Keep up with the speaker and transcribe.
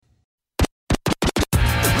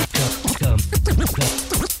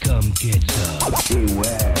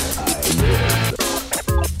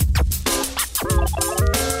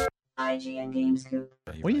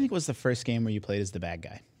What do you think was the first game where you played as the bad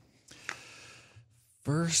guy?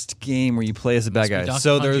 First game where you play as the bad guy. Donkey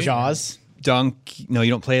So Kong there's Jr. Jaws. Donkey. No, you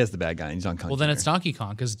don't play as the bad guy in Donkey Kong. Well, then Jr. it's Donkey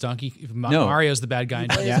Kong because No. Mario's the bad guy.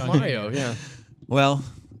 And Yeah. Mario, yeah. Well,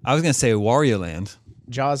 I was gonna say Wario Land.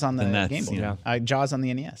 Jaws on the Then that's, Game Boy. you know. Jaws on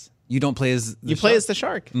the NES. You don't play as. You play as the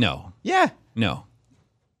shark. No. Yeah. No.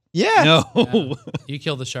 Yeah. No. You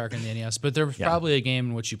kill the shark in the NES, but there's probably a game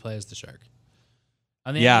in which you play as the shark.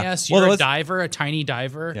 On the Yeah. NES, Well, you're there a was- diver, a tiny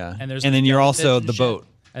diver, Yeah. and there's And like then you're jellyfish also and the shit. boat.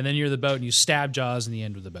 And then you're the boat, and you stab Jaws in the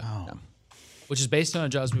end with the boat. Oh. Which is based on a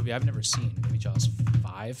Jaws movie I've never seen. Maybe Jaws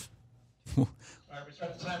 5.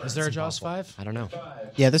 Is there a Jaws 5? I don't know.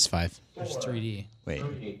 Yeah, there's 5. There's 3D.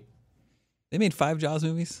 Wait. They made 5 Jaws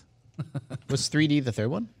movies. Was 3D the third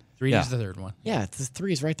one? 3D Yeah. is the third one. Yeah, the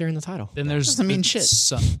 3 is right there in the title. Then there's doesn't mean shit.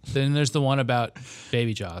 Then there's the one about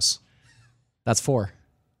Baby Jaws, That's 4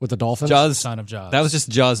 with the dolphin. Jaws. Son of Jaws. That was just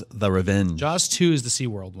Jaws: The Revenge. Jaws 2 is the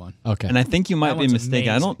SeaWorld one. Okay. And I think you might That be one's mistaken.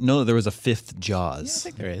 I amazing. don't know that there was a 5th I Jaws.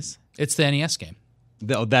 think there is. It's the NES game.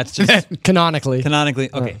 Oh, that's just Canonically. canonically.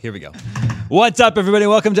 Okay, here we go. What's up, everybody?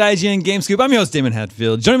 Welcome to IGN Game Scoop. I'm your host, Damon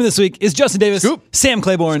Hatfield. Joining me this week is Justin Davis, Sam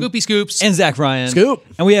Claiborne, Scoopy Scoops. and Zach Ryan. Scoop.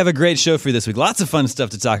 And we have a great show for you this week. Lots of fun stuff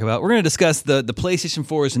to talk about. We're going to discuss the PlayStation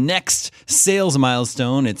 4's next sales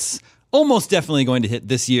milestone. It's almost definitely going to hit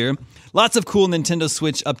this year. Lots of cool Nintendo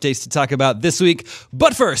Switch updates to talk about this week.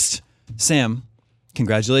 But first, Sam,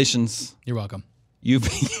 congratulations. You're welcome. You've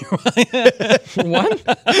What?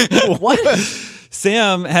 What?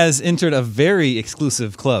 Sam has entered a very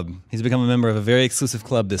exclusive club. He's become a member of a very exclusive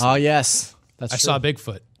club this Oh, week. yes. That's I true. saw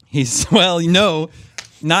Bigfoot. He's, well, no,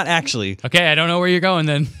 not actually. Okay, I don't know where you're going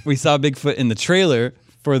then. We saw Bigfoot in the trailer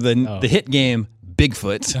for the hit game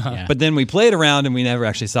Bigfoot. Yeah. But then we played around and we never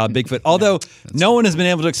actually saw Bigfoot. Although no one has been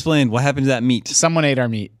able to explain what happened to that meat. Someone ate our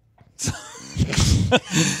meat.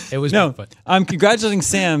 It was No, Bigfoot. I'm congratulating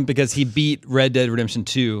Sam because he beat Red Dead Redemption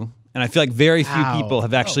 2. And I feel like very few Wow. people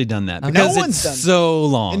have actually done that because one's it's done that. so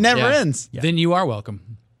long. It never Yeah. ends. Then you are welcome.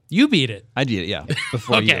 You beat it. I did it, yeah.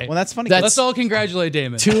 Before Okay. you. Well, that's funny. That's- Let's all congratulate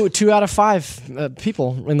Damon. Two out of 5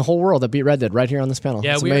 people in the whole world that beat Red Dead right here on this panel.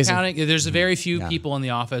 Yeah, It's we were amazing. counting. There's a very few people in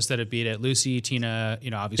the office that have beat it. Lucy, Tina,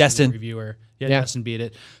 obviously Destin. the reviewer. Yeah, Yeah. Destin beat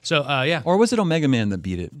it. So, yeah, Or was it Omega Man that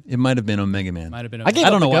beat it? It might have been Omega Man. might have been. I gave I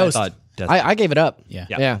up don't know the why Ghost. I thought Destin. I gave it up. Yeah.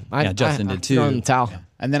 Yeah. Justin did too. threw in the towel.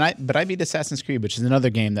 And then I beat Assassin's Creed, which is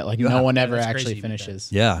another game that no one ever that's crazy actually you beat that. finishes.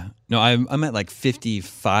 Yeah. No, I'm at like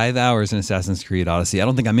 55 hours in Assassin's Creed Odyssey. I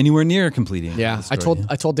don't think I'm anywhere near completing. Yeah, the I story.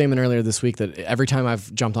 told Damon earlier this week that every time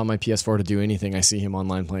I've jumped on my PS4 to do anything, I see him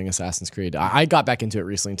online playing Assassin's Creed. I got back into it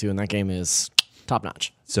recently too, and that game is top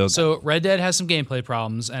notch. So Red Dead has some gameplay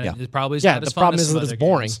problems, and Yeah. it probably is Yeah, not the as fun problem as is some that it's other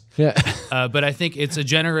boring. games. Yeah, But I think it's a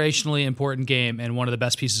generationally important game and one of the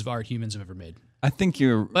best pieces of art humans have ever made. I think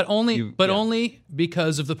you're. But only, you- but yeah. only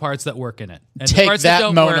because of the parts that work in it. And the Take parts that,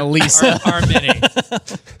 don't Mona work Lisa. Are many.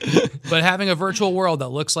 But having a virtual world that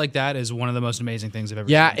looks like that is one of the most amazing things I've ever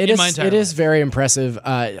yeah, seen. it in is. my entire It is life. very impressive.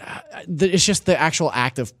 It's just the actual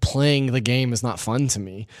act of playing the game is not fun to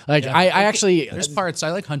me. Like I actually, There's parts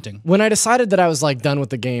I like hunting. when I decided that I was like done with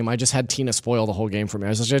the game, I just had Tina spoil the whole game for me. I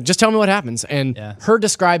was like, just tell me what happens. And Yeah. her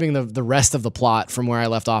describing the rest of the plot from where I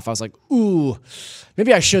left off, I was like, ooh,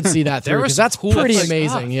 maybe I should see that There through was because that's cool pretty stuff.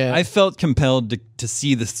 amazing. Yeah, I felt compelled to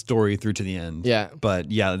see the story through to the end. Yeah.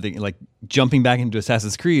 But yeah, like jumping back into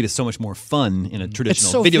Assassin's Creed is so much more fun in a it's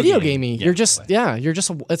traditional so video game. gamey. Yeah. You're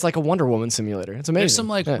just it's like a Wonder Woman simulator. It's amazing. There's some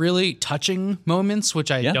like Yeah. really touching moments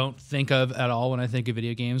which I Yeah. don't think of at all when I think of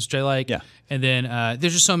video games, which I like. Yeah. And then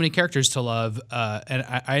there's just so many characters to love, and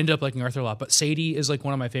I ended up liking Arthur a lot. But Sadie is like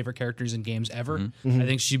one of my favorite characters in games ever. Mm-hmm. I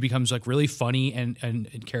think she becomes like really funny and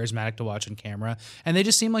charismatic to watch on camera, and they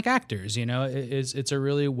just seem like actors. It's a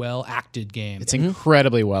really well acted game. It's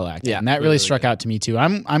incredibly well acted. Yeah, and that really struck out to me too.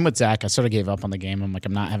 I'm with Zach. I sort of gave up on the game. I'm like,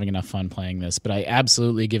 I'm not having enough fun playing this, but I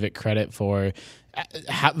absolutely give it credit for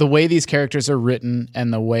how, the way these characters are written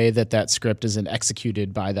and the way that script is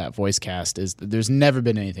executed by that voice cast. There's never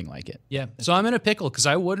been anything like it. Yeah. So I'm in a pickle because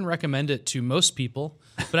I wouldn't recommend it to most people,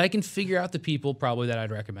 but I can figure out the people probably that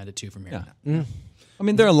I'd recommend it to from here. Yeah. I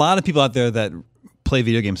mean, there are a lot of people out there that play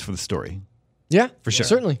video games for the story. yeah, for sure.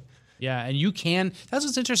 certainly. Yeah, and you can. That's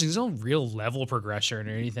what's interesting. There's no real level progression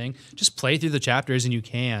or anything. Just play through the chapters and you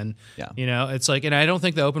can. Yeah. It's like, and I don't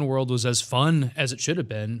think the open world was as fun as it should have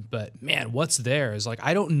been. But man, what's there is like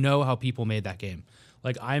I don't know how people made that game.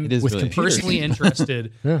 Like I'm It is really- personally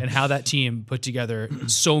interested in how that team put together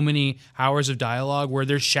so many hours of dialogue where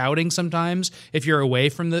they're shouting sometimes if you're away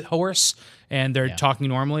from the horse and they're talking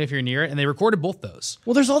normally if you're near it, and they recorded both those.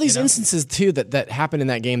 Well, there's all these instances too that happen in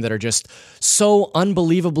that game that are just so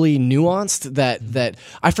unbelievably nuanced that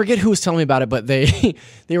I forget who was telling me about it, but they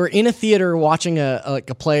they were in a theater watching a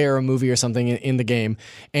play or a movie or something in the game,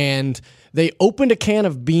 and they opened a can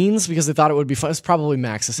of beans because they thought it would be fun. It's probably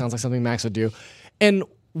Max. It sounds like something Max would do, and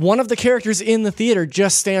one of the characters in the theater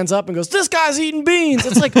just stands up and goes, "This guy's eating beans."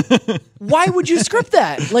 It's like, why would you script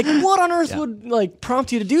that? Like, what on earth would like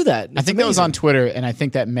prompt you to do that? I think that was on Twitter, and I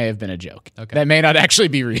think that may have been a joke. That may not actually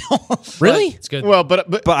be real. Really? It's good. Well,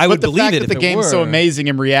 but I would the believe fact it that if the it game's so were. amazing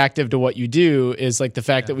and reactive to what you do is like the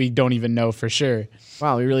fact that we don't even know for sure.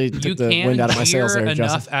 Wow, we really you took the can wind out of my hear sails there, enough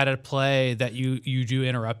Justin. at a play that you do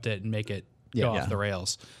interrupt it and make it go off the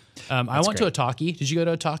rails. I went to a talkie. Did you go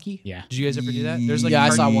to a talkie? Yeah. Did you guys ever do that? There's like Yeah, a I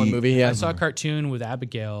saw cartoon- one movie. Yeah, I saw a cartoon with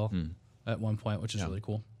Abigail at one point, which is really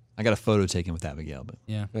cool. I got a photo taken with Abigail, but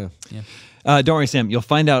Yeah. don't worry, Sam. You'll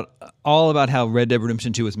find out all about how Red Dead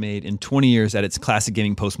Redemption 2 was made in 20 years at its classic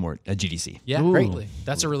gaming postmort at GDC. Yeah, greatly.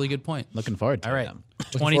 That's a really good point. Looking forward to All right.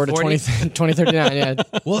 it. Forward to 2040. 2039.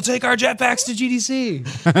 Yeah. We'll take our jetpacks to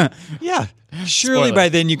GDC. Yeah, surely Spoiler. by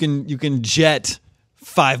then you can jet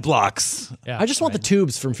 5 blocks. Yeah. I just want the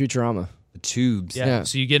tubes from Futurama. The tubes. Yeah. Yeah.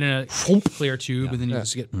 So you get in a clear tube and then you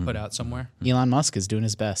just get put out somewhere. Elon Musk is doing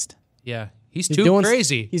his best. Yeah. He's He's tube doing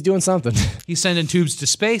crazy. He's doing something. He's sending tubes to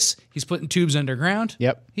space. He's putting tubes underground.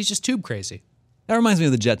 Yep. He's just tube crazy. That reminds me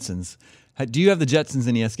of the Jetsons. Do you have the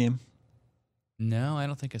Jetsons NES game? No, I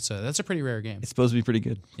don't think it's that's a pretty rare game. It's supposed to be pretty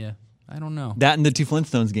good. Yeah. I don't know. That and the 2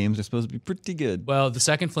 Flintstones games are supposed to be pretty good. Well, the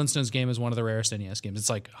second Flintstones game is one of the rarest NES games. It's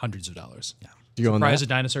like hundreds of dollars. Yeah. Do you own Prize that? of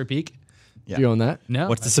Dinosaur Peak? Do you own that? No.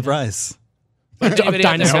 What's the surprise? Anybody out there has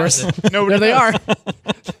Dinosaurs. it? No, there they are.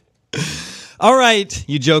 All right,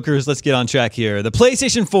 you jokers, let's get on track here. The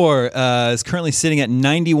PlayStation 4 is currently sitting at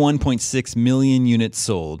 91.6 million units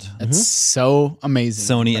sold. That's so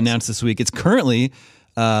amazing. Sony announced this week. It's currently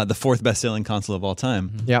the 4th best-selling console of all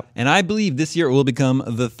time. Yep. And I believe this year it will become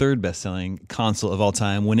the 3rd best-selling console of all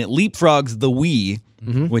time when it leapfrogs the Wii,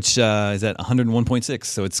 which is at 101.6.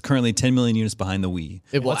 So it's currently 10 million units behind the Wii.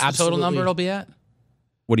 It will What's the total number it'll be at?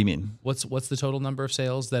 What do you mean? What's the total number of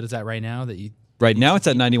sales that it's at right now that you Right now it's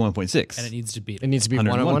at 91.6. and it needs to beat It needs to be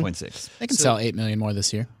 101. 101.6. They can sell 8 million more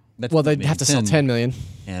this year. That's Well, they'd maybe have to sell 10 million.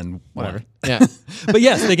 and Whatever. Yeah. But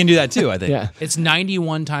yes, they can do that too, I think. Yeah. It's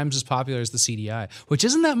 91 times as popular as the CDI, which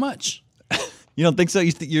isn't that much. You don't think so?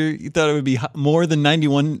 You thought it would be more than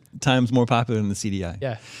 91 times more popular than the CDI?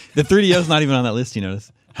 Yeah. The 3DO is not even on that list, you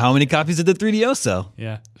notice. How many copies did the 3DO sell?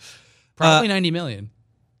 Yeah. Probably 90 million.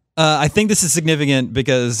 I think this is significant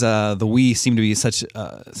because the Wii seemed to be such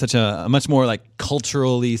a much more like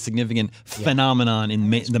culturally significant phenomenon in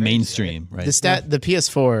the mainstream, right? The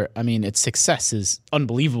PS4, I mean, its success is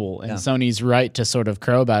unbelievable, and Sony's right to sort of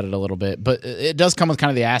crow about it a little bit. But it does come with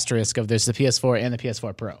kind of the asterisk of there's the PS4 and the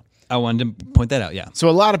PS4 Pro. I wanted to point that out, yeah. So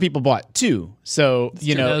a lot of people bought two. So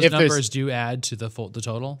Those if numbers there's do add to the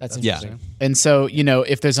total. That's Yeah. interesting. and so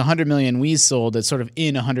if there's 100 million Wii's sold, it's sort of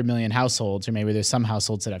in 100 million households, or maybe there's some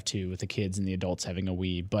households that have two with the kids and the adults having a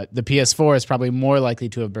Wii. But the PS4 is probably more likely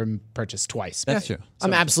to have been purchased twice. That's true.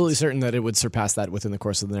 I'm absolutely certain that it would surpass that within the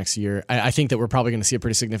course of the next year. I think that we're probably going to see a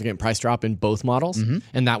pretty significant price drop in both models,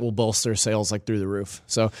 and that will bolster sales like through the roof.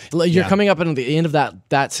 So you're coming up at the end of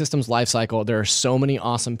that system's life cycle. There are so many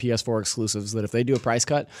awesome PS4 exclusives that if they do a price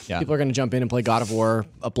cut, people are going to jump in and play God of War,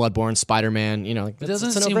 Bloodborne, Spider-Man. It doesn't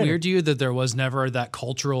it's a seem no-brainer. weird to you that there was never that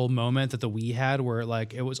cultural moment that the Wii had where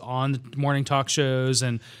like it was on the morning talk shows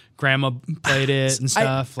and grandma played it and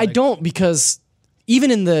stuff? I don't, because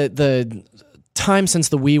even in the time since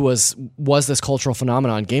the Wii was this cultural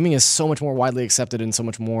phenomenon, gaming is so much more widely accepted and so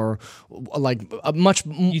much more like a much.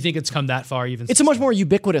 You think it's come that far even? It's a much more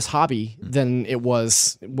ubiquitous hobby than it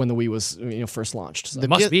was when the Wii was first launched. So. It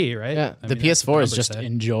must be, right? Yeah. I The mean, that's what PS4 has numbers just say.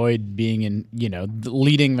 enjoyed being in,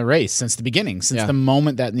 leading the race since the beginning. Since the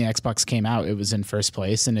moment that the Xbox came out, it was in first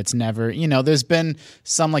place, and it's never, there's been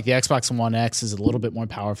some like the Xbox One X is a little bit more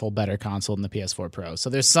powerful, better console than the PS4 Pro. So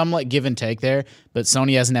there's some like give and take there, but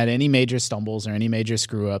Sony hasn't had any major stumbles or any major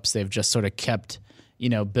screw ups. They've just sort of kept,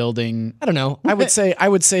 building, I don't know. I would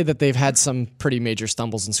say that they've had some pretty major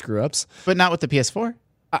stumbles and screw ups. but not with the PS4.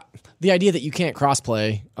 The idea that you can't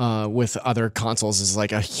crossplay with other consoles is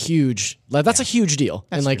like a huge deal.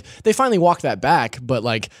 And like they finally walked that back, but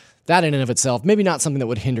like that in and of itself, maybe not something that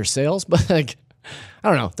would hinder sales, but like I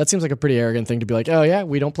don't know. That seems like a pretty arrogant thing to be like, oh yeah,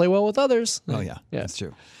 we don't play well with others. Oh yeah, that's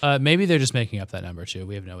true. Maybe they're just making up that number too.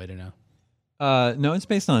 We have no way to know. No, it's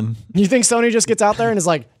based on. You think Sony just gets out there and is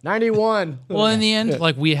like 91? Well, in the end,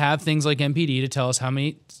 like we have things like MPD to tell us how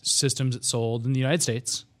many systems it sold in the United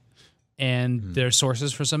States, and there's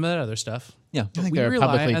sources for some of that other stuff. Yeah. I think we they're a rely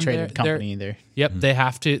publicly on traded their- company either. Yep, they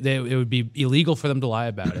have to. It would be illegal for them to lie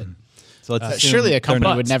about it. So let's assume Surely a they're company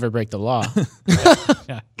not. would never break the law.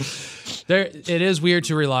 It is weird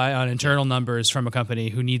to rely on internal numbers from a company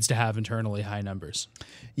who needs to have internally high numbers.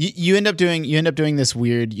 You end up doing this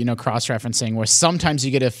weird, cross referencing where sometimes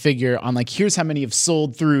you get a figure on like here's how many have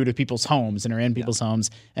sold through to people's homes and are in people's homes,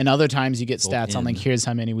 and other times you get stats on like here's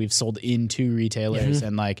how many we've sold into retailers,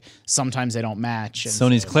 and like sometimes they don't match. And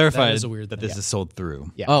Sony's clarified that is a weird that thing. this is sold through.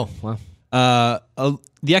 Yeah. Oh, wow.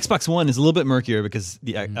 The Xbox One is a little bit murkier because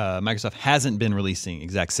the Microsoft hasn't been releasing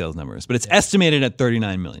exact sales numbers, but it's estimated at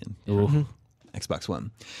 39 million. Xbox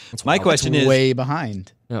One. My question is, way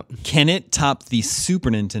behind. can it top the Super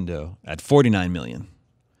Nintendo at 49 million?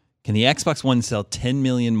 Can the Xbox One sell 10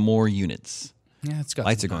 million more units? Yeah, it's got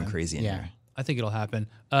Lights some are going time. crazy in Yeah, here. I think it'll happen.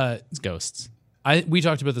 it's ghosts. We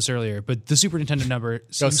talked about this earlier, but the Super Nintendo number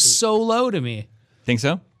seems so low to me. Think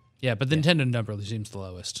so? Yeah, but the Nintendo number seems the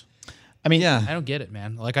lowest. I mean, Yeah. I don't get it,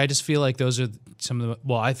 man. Like, I just feel like those are some of the.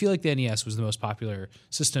 Well, I feel like the NES was the most popular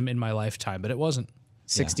system in my lifetime, but it wasn't.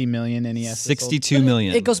 60 million NES. 62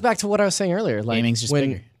 million. It goes back to what I was saying earlier. Like Gaming's just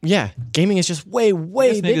bigger. Yeah, gaming is just way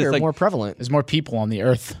maybe bigger, it's like- more prevalent. There's more people on the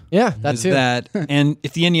earth. Yeah, that's is it. that and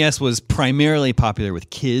if the NES was primarily popular with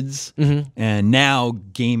kids and now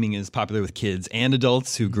gaming is popular with kids and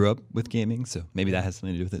adults who grew up with gaming, so maybe that has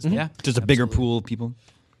something to do with it as well. Yeah, Just a bigger pool of people.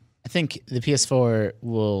 I think the PS4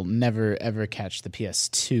 will never ever catch the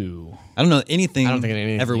PS2. I don't know anything, I don't think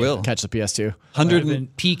anything ever will. catch the PS2. 100, Been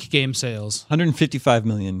peak game sales. 155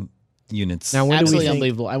 million units. Now, when do we Absolutely think,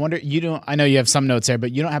 unbelievable. I wonder, you don't, I know you have some notes there,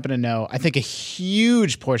 but you don't happen to know. I think a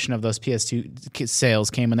huge portion of those PS2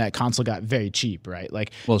 sales came when that console got very cheap, right?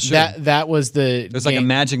 Like, Well, sure. that was the. There's like a game,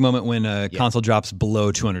 magic moment when a console drops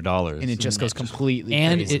below $200. and it just goes completely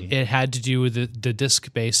And crazy. it had to do with the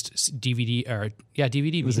disc-based DVD, or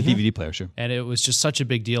DVD. It was a DVD player, sure. and it was just such a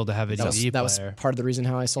big deal to have a DVD that was player. part of the reason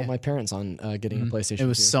how I sold my parents on getting a PlayStation. It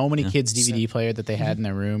was 2. so many kids' DVD player that they had in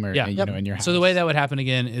their room or Yeah. in your house. So the way that would happen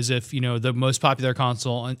again is if the most popular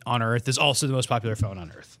console on Earth is also the most popular phone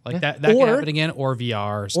on Earth. Like that could Or- happen again, or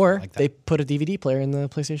VR, or something Or like that. they put a DVD player in the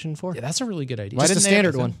PlayStation 4. Yeah, that's a really good idea. why just didn't a they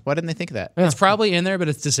standard one. Why didn't they think of that? It's probably in there, but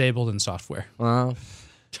it's disabled in software. Wow.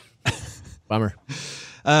 Bummer.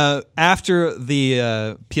 After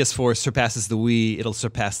the PS4 surpasses the Wii, it'll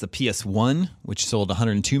surpass the PS1, which sold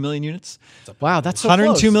 102 million units. Wow, that's so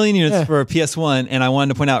 102 close. million units Yeah. for a PS1. And I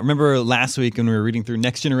wanted to point out, remember last week when we were reading through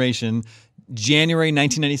Next Generation, January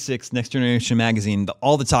 1996, Next Generation magazine,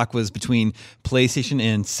 all the talk was between PlayStation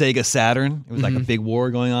and Sega Saturn. It was like a big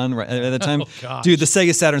war going on right at that time. gosh. Dude, the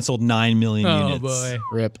Sega Saturn sold 9 million Oh units. boy.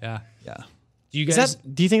 Rip. Yeah. Yeah. Do you Is guys?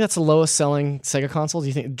 do you think that's the lowest selling Sega console? Do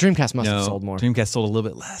you think Dreamcast must have No, sold more? Dreamcast sold a little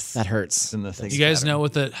bit less That hurts. than the Sega Do you guys Saturn. know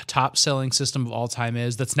what the top selling system of all time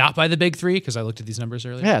is? That's not by the big three, because I looked at these numbers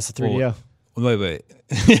earlier. Yeah, it's a 3DO. Wait.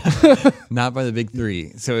 Not by the big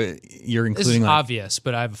three. So you're This is including like, obvious,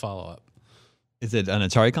 but I have a follow up. is it an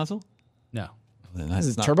Atari console? No. Then that's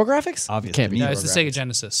Is it not TurboGrafx? obvious Can't to be. me. No, it's the TurboGrafx. Sega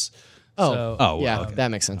Genesis. Oh, So- Oh, well, yeah, okay. that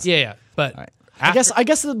makes sense. Yeah. But right. I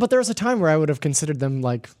guess, but there was a time where I would have considered them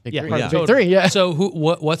like yeah, part of the Yeah. big three. Yeah. So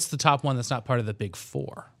what's the top one that's not part of the big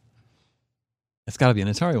four? It's got to be an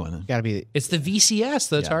Atari one. Then. Got to be. It's the VCS,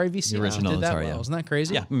 the Yeah, Atari the VCS. original did that Atari, well. yeah. Isn't that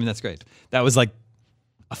crazy? Yeah, I mean that's great. That was like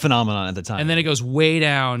a phenomenon at the time. And then it goes way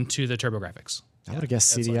down to the TurboGrafx. I would have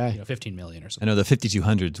guessed That's CDI. like, 15 million or I something. know the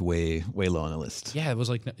 5200's way low on the list. Yeah, it was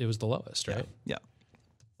the lowest, right? Yeah.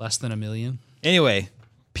 Less than a million. Anyway,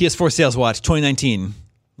 PS4 sales watch 2019.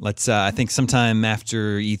 Let's I think sometime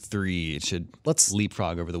after E3 it should Let's-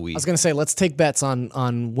 leapfrog over the Wii. I was gonna say let's take bets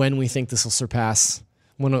on when we think this will surpass,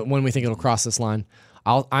 when we think it'll cross this line.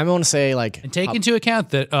 I'm going to say like. And take into account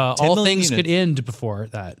that all million things could units. end before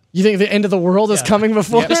that. You think the end of the world is coming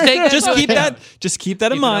before? Just take that just into keep account. that keep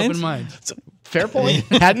that in Keep an mind. open mind. Fair point.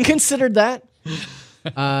 Hadn't considered that.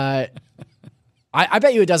 I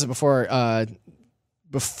bet you it does it before.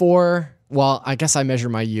 Well, I guess I measure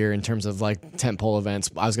my year in terms of like tentpole events.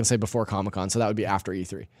 I was gonna say before Comic-Con, so that would be after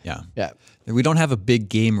E3. Yeah. Yeah. We don't have a big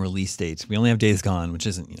game release date. We only have Days Gone, which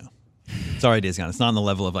isn't, it's already Days Gone. It's not on the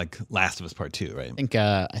level of like Last of Us Part 2, right?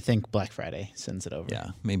 I think Black Friday sends it over.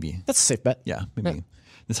 Yeah, maybe. That's a safe bet. Yeah, maybe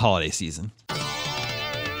this holiday season.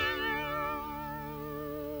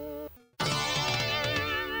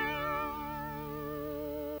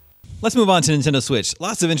 Let's move on to Nintendo Switch.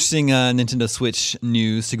 Lots of interesting Nintendo Switch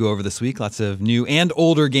news to go over this week. Lots of new and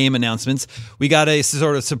older game announcements. We got a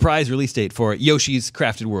sort of surprise release date for Yoshi's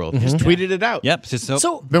Crafted World. Just tweeted it out. Yep. Just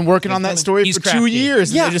So Been working on that story He's for 2 crafty.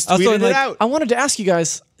 years. Yeah. And they just Also, tweeted like, it out. I wanted to ask you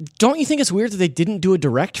guys, don't you think it's weird that they didn't do a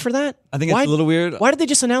direct for that? I think it's a little weird. Why did they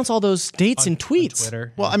just announce all those dates in tweets?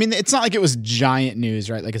 Twitter. Well, I mean, it's not like it was giant news,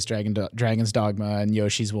 right? Like it's Dragon's Dogma and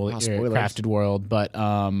Yoshi's spoilers. Crafted World,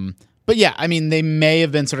 but yeah, I mean, they may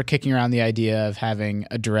have been sort of kicking around the idea of having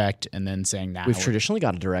a direct and then saying that We've traditionally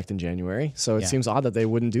got a direct in January, so it Yeah. seems odd that they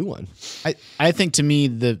wouldn't do one. I think to me,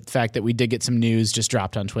 the fact that we did get some news just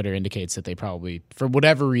dropped on Twitter indicates that they probably, for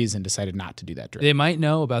whatever reason, decided not to do that direct, They might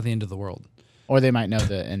know about the end of the world. or they might know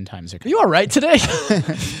the end times are Are coming. you all right today?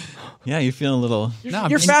 Yeah, you're feeling a little. No,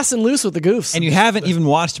 You're fast and loose with the goofs. And you haven't even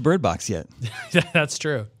watched Bird Box yet. That's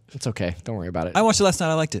true. It's okay. Don't worry about it. I watched it last night.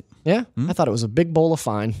 I liked it. Yeah, I thought it was a big bowl of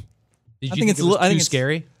fine. Did I you think it's it a was little- I too think it's-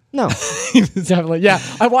 scary? No, definitely. Yeah,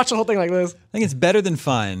 I watched the whole thing like this. I think it's better than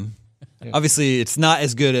fine. Obviously, it's not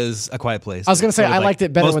as good as A Quiet Place. I was gonna say I liked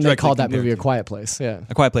it better most when they directly called that compared movie A to- Quiet Place. Yeah.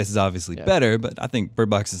 A Quiet Place is obviously better, but I think Bird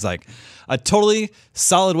Box is like a totally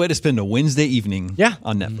solid way to spend a Wednesday evening Yeah.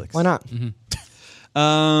 on Netflix. Why not?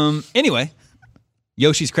 Anyway,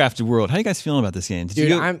 Yoshi's Crafted World. How you guys feeling about this game? Did Dude,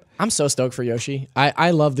 you, I'm so stoked for Yoshi.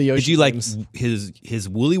 I love the Yoshi. did you like games. his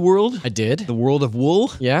woolly world? I did. The world of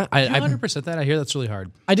wool? Yeah, I 100% that. I hear that's really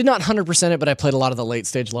hard. I did not 100% it, but I played a lot of the late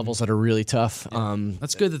stage levels that are really tough.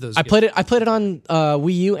 That's good that those. I played it on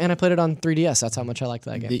Wii U and I played it on 3DS. That's how much I liked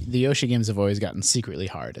that game. The Yoshi games have always gotten secretly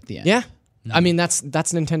hard at the end. Yeah. I mean that's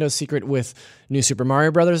Nintendo's secret with New Super Mario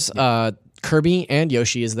Brothers, Kirby, and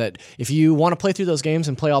Yoshi is that if you want to play through those games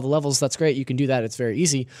and play all the levels, that's great. You can do that. It's very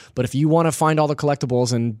easy. But if you want to find all the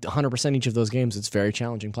collectibles and 100% each of those games, it's very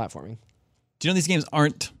challenging platforming. Do you know these games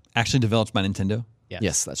aren't actually developed by Nintendo?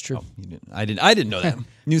 Yes, that's true. You didn't. I didn't know that.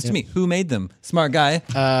 News to me. Who made them? Smart guy.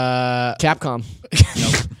 Capcom.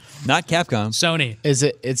 Not Capcom. Sony. Is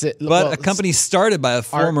it? But well, a company started by a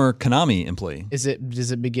former Konami employee. Does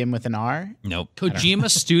it begin with an R? Nope. Kojima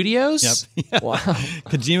Studios. Wow.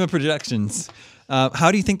 Kojima Productions.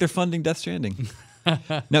 How do you think they're funding Death Stranding?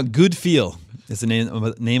 Now, Good Feel is the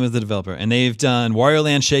name of the developer, and they've done Wario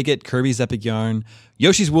Land Shake It, Kirby's Epic Yarn,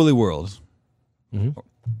 Yoshi's Woolly World. Yeah,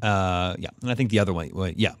 and I think the other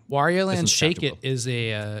one. Yeah, Wario Land one's Shake Crafted It World. is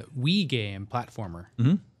a Wii game platformer.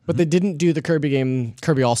 But they didn't do the Kirby game,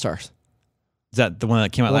 Kirby All Stars. is that the one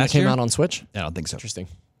that came out The one that last came year? out on Switch. I don't think so. Interesting.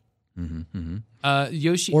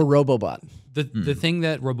 Yoshi. Or Robobot. The thing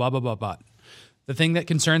that the thing that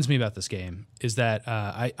concerns me about this game is that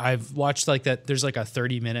I've watched like that. There's like a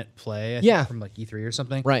 30-minute play, I think, Yeah. from like E3 or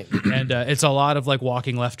something, Right. And it's a lot of like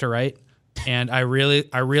walking left to right. And I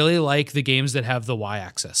really like the games that have the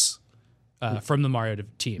Y-axis from the Mario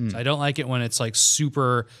teams. I don't like it when it's like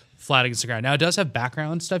super flat against the ground. Now it does have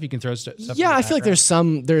background stuff. You can throw stuff. Yeah, in the I feel like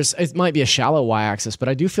background. it might be a shallow y-axis, but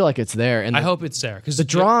I do feel like it's there. And I hope it's there because the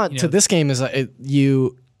draw to this game is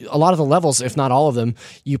a lot of the levels, if not all of them,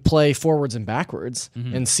 you play forwards and backwards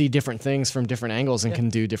and see different things from different angles and can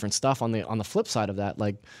do different stuff on the flip side of that.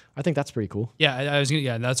 Like, I think that's pretty cool. Yeah, I was gonna.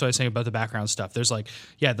 Yeah, that's what I was saying about the background stuff. There's like,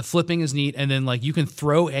 yeah, the flipping is neat, and then like you can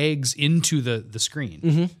throw eggs into the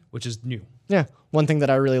screen, which is new. Yeah. One thing that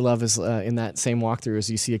I really love is in that same walkthrough is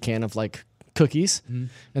you see a can of like cookies, and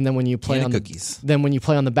then when you play Can on of cookies. then when you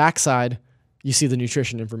play on the backside, you see the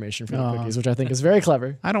nutrition information for the cookies, which I think is very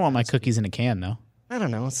clever. I don't want my cookies in a can though. I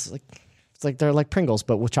don't know. It's like they're like Pringles,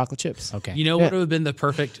 but with chocolate chips. Okay. You know what would have been the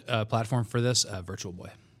perfect platform for this? Virtual Boy.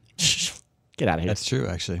 Get out of here. That's true,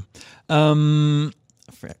 actually.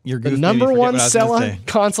 Your The goof made me number forget one what I was gonna selling say.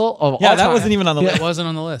 console of Yeah, all that time. wasn't even on the list. It wasn't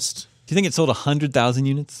on the list. Do you think it sold 100,000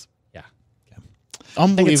 units? Yeah. I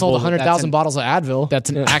think it sold Unbelievable that 100,000 bottles of Advil. That's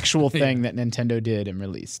an actual thing that Nintendo did and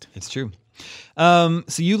released. It's true. So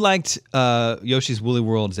you liked Yoshi's Woolly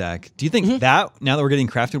World, Zach. Do you think that, now that we're getting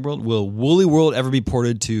Crafted World, will Woolly World ever be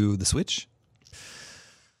ported to the Switch?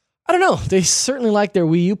 I don't know. They certainly like their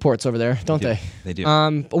Wii U ports over there, don't they? They do.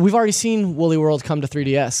 But we've already seen Woolly World come to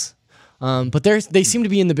 3DS. But they seem to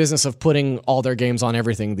be in the business of putting all their games on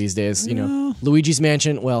everything these days. You know, Luigi's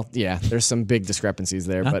Mansion. Well, yeah, there's some big discrepancies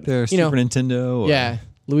there, Not but their you know, Super Nintendo? Or, yeah.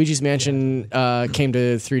 Luigi's Mansion came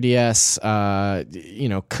to 3DS. You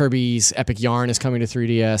know, Kirby's Epic Yarn is coming to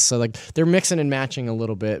 3DS. So like they're mixing and matching a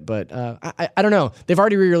little bit, but I don't know. They've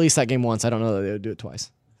already re-released that game once. I don't know that they would do it twice.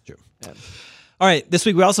 True. All right, this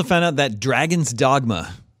week we also found out that Dragon's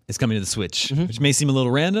Dogma is coming to the Switch, which may seem a little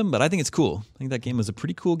random, but I think it's cool. I think that game was a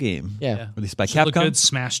pretty cool game. Yeah. Released by Look Capcom. good,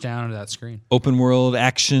 smash down into that screen. Open world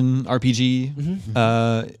action RPG.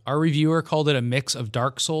 Our reviewer called it a mix of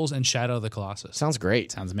Dark Souls and Shadow of the Colossus. Sounds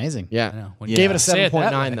great. Sounds amazing. Yeah. know. When Gave you it a say it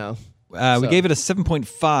that 7.9 way. though. We gave it a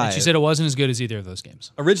 7.5. She said it wasn't as good as either of those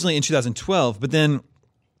games. Originally in 2012, but then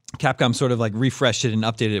Capcom sort of like refreshed it and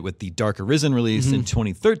updated it with the Dark Arisen release in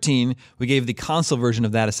 2013. We gave the console version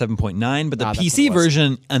of that a 7.9, but the PC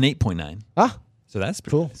version an 8.9. Ah, So that's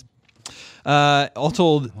pretty cool. nice. All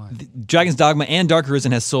told, Dragon's Dogma and Dark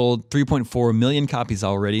Arisen has sold 3.4 million copies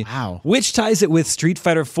already. Wow. Which ties it with Street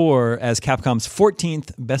Fighter 4 as Capcom's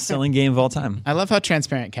 14th best-selling game of all time. I love how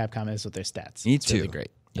transparent Capcom is with their stats. Me It's too. really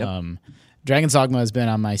great. Yep. Dragon's Dogma has been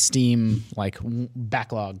on my Steam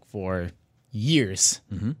backlog for years.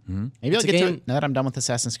 Mm-hmm. Maybe I'll a get to game- it now that I'm done with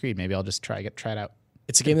Assassin's Creed. Maybe I'll just try it out.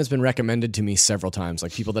 It's a game that's been recommended to me several times.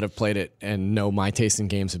 Like people that have played it and know my taste in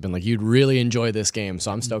games have been like, "You'd really enjoy this game."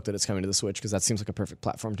 So I'm stoked that it's coming to the Switch because that seems like a perfect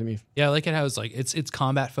platform to me. Yeah, I like it how it's like it's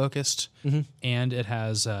combat focused, and it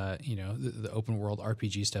has the open world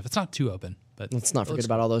RPG stuff. It's not too open, but Let's not forget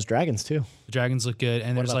about all those dragons too. the dragons look good,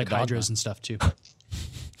 and there's about like the dogma? hydras and stuff too.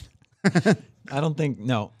 I don't think,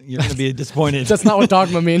 no, you're going to be disappointed. That's not what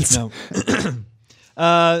Dogma means. No.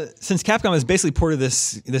 Since Capcom has basically ported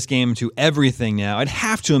this game to everything now, I'd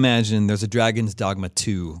have to imagine there's a Dragon's Dogma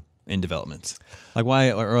 2 in development. Like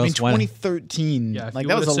why, or In else why? 2013, Yeah, if like you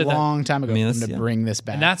that would've was a said that- long time ago I mean, for that's- them to yeah. bring this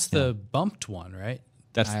back. And that's the bumped one, right?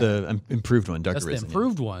 That's the improved one, Dark That's the Arisen.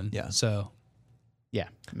 improved one. Yeah. So yeah,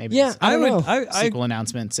 maybe Yeah, it's I don't know. I sequel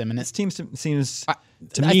announcements imminent. this team seems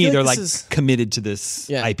to I me feel they're like like this is- committed to this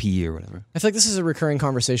Yeah. IP or whatever. I feel like this is a recurring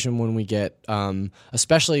conversation when we get,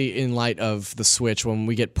 especially in light of the Switch, when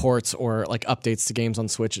we get ports or like updates to games on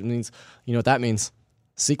Switch. It means, you know what that means?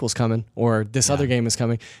 Sequel's coming, or this other game is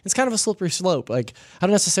coming. It's kind of a slippery slope. Like I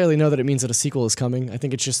don't necessarily know that it means that a sequel is coming. I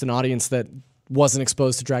think it's just an audience that wasn't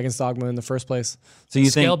exposed to Dragon's Dogma in the first place. So you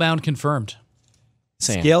think Scalebound confirmed.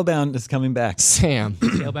 Sam, Scalebound is coming back? Sam,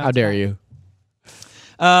 Scalebound's how dare back. you?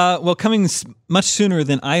 Well, coming much sooner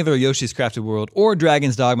than either Yoshi's Crafted World or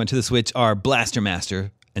Dragon's Dogma to the Switch are Blaster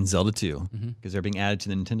Master and Zelda 2, because they're being added to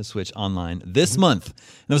the Nintendo Switch Online this month.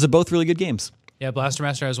 And those are both really good games. Yeah, Blaster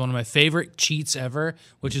Master has one of my favorite cheats ever,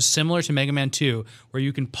 which is similar to Mega Man 2, where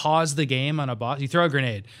you can pause the game on a boss. You throw a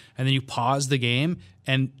grenade, and then you pause the game,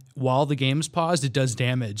 and while the game's paused, it does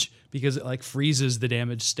damage because it like freezes the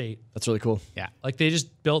damaged state. That's really cool. Yeah, Like they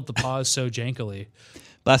just built the pause so jankily.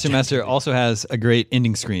 Blaster Master also has a great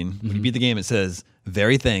ending screen. When you beat the game, it says,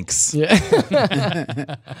 "Very thanks."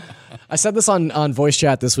 I said this on voice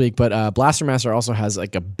chat this week, but Blaster Master also has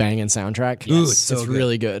like a banging soundtrack. Ooh, it's so good.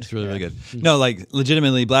 really good. It's really, really good. No, like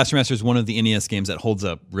legitimately, Blaster Master is one of the NES games that holds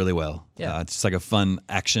up really well. Yeah. It's just like a fun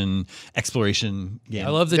action exploration game. I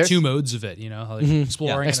love the There's- two modes of it, like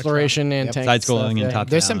exploring, and Exploration and tank side stuff, scrolling yeah. and top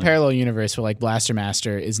there's down. some parallel universe where like Blaster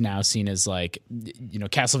Master is now seen as like,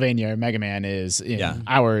 Castlevania or Mega Man is in Yeah.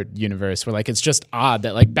 our universe, where like it's just odd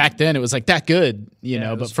that like back then it was like that good,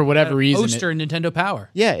 but for whatever reason, Oster and Nintendo Power.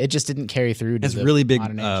 it just didn't carry through. To It has the really big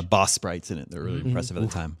modern age. boss sprites in it. They're really impressive at the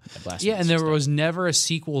time. Blaster Yeah, and Master there stuff. was never a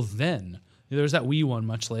sequel then. There was that Wii one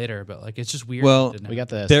much later, but like it's just weird. Well, that it didn't we got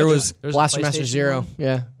the There was There's a Blaster Master PlayStation Zero. one.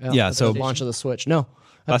 Yeah. Yeah, That's so- the launch of the Switch. No.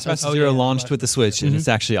 Blaster Master Oh, Zero yeah, launched with the Switch, and it's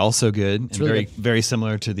actually also good and really very, good. very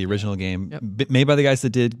similar to the original game, made by the guys that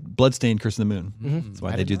did Bloodstained: Curse of the Moon. That's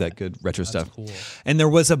why they do that good retro stuff. cool. And there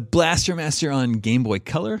was a Blaster Master on Game Boy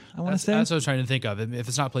Color. I want to say That's what I was trying to think of. If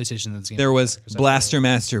it's not PlayStation, then it's Game there Boy was Color, 'cause Blaster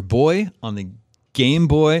Master Boy on the Game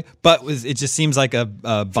Boy, but it just seems like a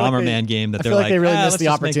Bomberman game that I they're feel like they really "Ah, missed let's the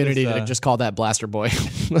just make opportunity this, to just call that Blaster Boy.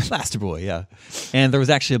 Blaster Boy, yeah. And there was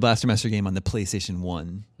actually a Blaster Master game on the PlayStation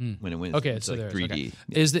 1 when it went Okay, into so like there's 3D.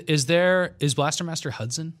 okay. Is Blaster Master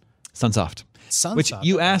Hudson? Sunsoft. Sunsoft, Which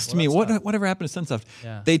you okay, asked well, me, that's whatever happened to Sunsoft?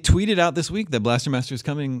 Yeah. They tweeted out this week that Blaster Master is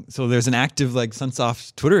coming. So there's an active like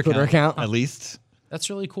Sunsoft Twitter account. At least. That's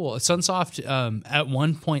really cool. Sunsoft at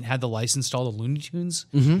one point had the license to all the Looney Tunes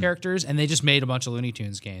characters, and they just made a bunch of Looney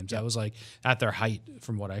Tunes games. That was like at their height,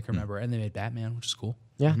 from what I can remember. And they made Batman, which is cool.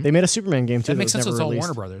 Yeah, they made a Superman game too. That makes sense. Was It's never all released.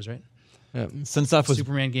 Warner Brothers, right? Sunsoft was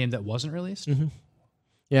Superman game that wasn't released,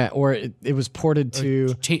 Yeah, or it was ported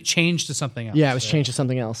to. changed to something else. Yeah, it was changed to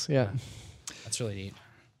something else. Yeah. That's really neat.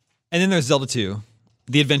 And then there's Zelda 2,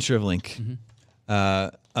 The Adventure of Link.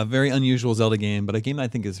 A very unusual Zelda game, but a game that I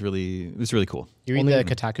think is really cool. You read the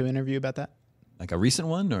Kotaku interview about that? Like a recent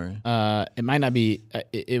one, or It might not be.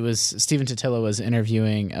 It was Stephen Totilo was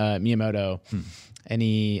interviewing Miyamoto, and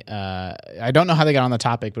he. I don't know how they got on the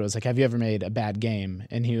topic, but it was like, "Have you ever made a bad game?"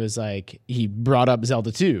 And he was like, he brought up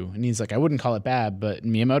Zelda 2, and he's like, "I wouldn't call it bad," but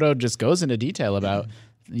Miyamoto just goes into detail about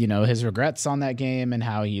his regrets on that game and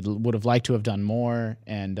how he would have liked to have done more,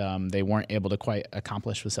 and they weren't able to quite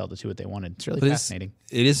accomplish with Zelda 2 what they wanted. It's really fascinating.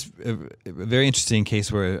 It is a very interesting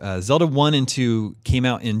case where Zelda 1 and 2 came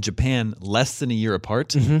out in Japan less than a year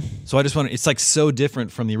apart. So I just want to, it's like so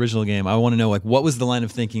different from the original game. I want to know, like, what was the line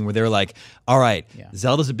of thinking where they were like, all right,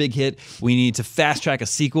 Zelda's a big hit. We need to fast track a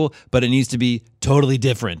sequel, but it needs to be totally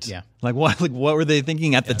different. Yeah. Like what were they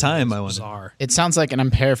thinking at the time? I wonder. Bizarre. It sounds like, and I'm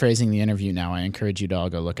paraphrasing the interview now, I encourage you to all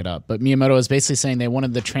go look it up, but Miyamoto is basically saying they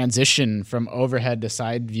wanted the transition from overhead to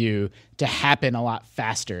side view to happen a lot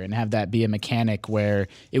faster and have that be a mechanic where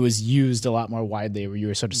it was used a lot more widely, where you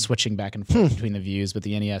were sort of switching back and forth between the views, but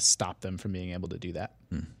the NES stopped them from being able to do that.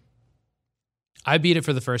 I beat it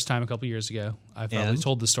for the first time a couple years ago. I've probably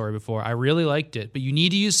told the story before. I really liked it, but you need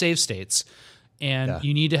to use save states. And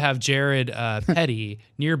you need to have Jared Petty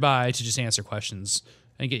nearby to just answer questions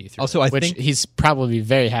and get you through. Also, I Which think he's probably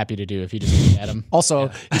very happy to do if you just look at him. Also,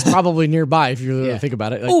 he's probably nearby if you really think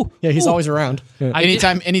about it. Like, he's always around. Yeah.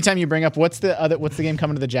 Anytime you bring up what's the game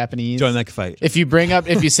coming to the Japanese? Joy Mecha Fight. If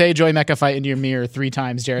you say Joy Mecha Fight into your mirror 3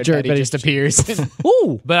 times, Jared Petty just appears.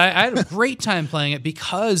 But I had a great time playing it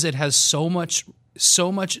because it has so much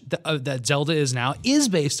that Zelda is now is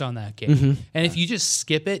based on that game. And if you just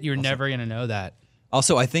skip it, you're never going to know that.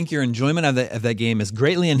 Also, I think your enjoyment of that game is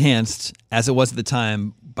greatly enhanced, as it was at the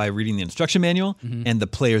time, by reading the instruction manual and the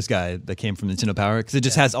player's guide that came from Nintendo Power, because it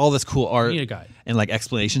just has all this cool art need a guide. and like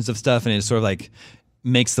explanations of stuff, and it sort of like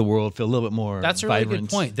makes the world feel a little bit more That's a really vibrant.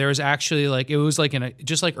 good point. There was actually it was like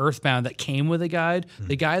just like Earthbound that came with a guide.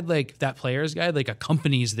 The guide, like that player's guide, like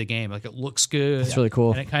accompanies the game. Like it looks good. It's really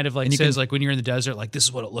cool. And it kind of like says like when you're in the desert, like this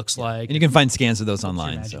is what it looks like. And you can find scans of those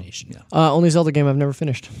online. So, imagination. Only Zelda game I've never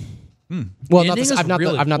finished. Well, ending is I've not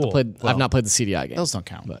really cool. played the CDI game. Those don't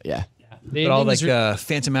count. But yeah. The but all ending like is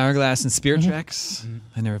Phantom Hourglass and Spirit Tracks,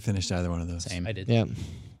 I never finished either one of those. Same. I did. Yeah.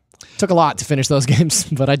 Took a lot to finish those games,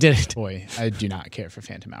 but I did it. Boy, I do not care for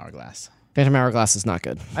Phantom Hourglass. Phantom Hourglass is not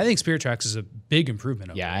good. I think Spirit Tracks is a big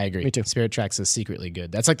improvement. Yeah, I agree. Me too. Spirit Tracks is secretly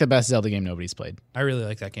good. That's like the best Zelda game nobody's played. I really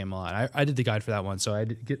like that game a lot. I did the guide for that one, so I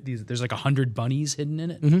did get these. There's like 100 bunnies hidden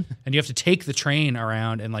in it, and you have to take the train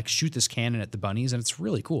around and like shoot this cannon at the bunnies, and it's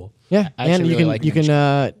really cool. Yeah, I and actually you really can like you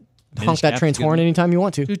can honk that Cap's train's good. horn anytime you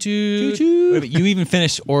want to. Toot toot. Wait, but you even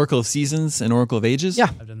finished Oracle of Seasons and Oracle of Ages? Yeah.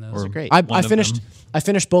 I've done those. Those are great. I One of finished them. I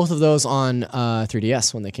finished both of those on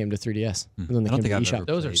 3DS when they came to 3DS. When they I don't came think to I've eShop.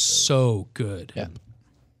 Those are so good. Yeah.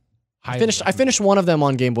 I I finished one of them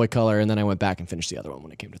on Game Boy Color, and then I went back and finished the other one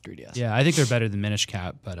when it came to 3DS. Yeah, I think they're better than Minish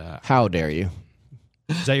Cap. But How dare you?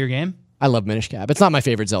 is that your game? I love Minish Cap. It's not my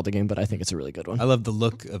favorite Zelda game, but I think it's a really good one. I love the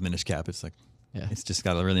look of Minish Cap. It's like, Yeah. it's just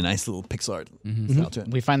got a really nice little pixel art style to it.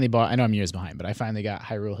 We finally bought, I know I'm years behind, but I finally got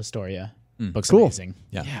Hyrule Historia. Looks Cool. amazing.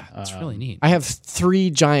 Yeah. Yeah, that's really neat. I have 3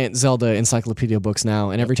 giant Zelda encyclopedia books now,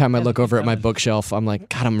 and every time I look over at my bookshelf, I'm like,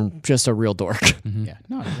 God, I'm just a real dork. Yeah.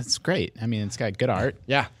 No, that's great. I mean, it's got good art.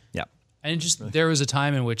 Yeah. Yeah. And just there was a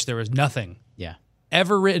time in which there was nothing Yeah.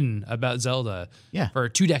 ever written about Zelda Yeah. for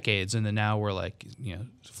 2 decades, and then now we're like,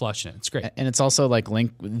 flushing it. It's great. And it's also like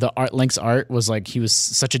Link's art was like, he was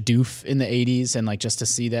such a doof in the 80s, and like just to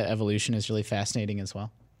see that evolution is really fascinating as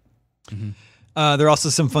well. There are also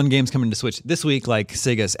some fun games coming to Switch this week, like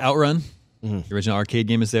Sega's Outrun. The original arcade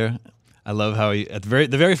game is there. I love how the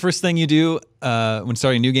very first thing you do when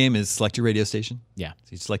starting a new game is select your radio station. Yeah.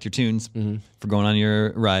 So you select your tunes for going on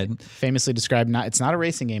your ride. Famously described, it's not a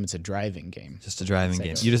racing game, it's a driving game. Just a driving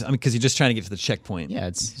game. Because you're just trying to get to the checkpoint. Yeah,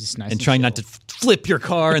 it's just nice. And trying not to flip your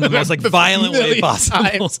car in the most like violent way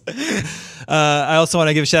possible. I also want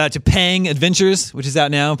to give a shout out to Pang Adventures, which is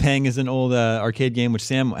out now. Pang is an old arcade game, which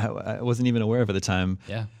Sam I wasn't even aware of at the time.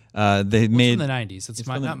 Yeah. They made From the 90s. It's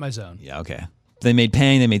not my zone. Yeah, okay. They made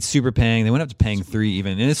Pang, they made Super Pang, they went up to Pang 3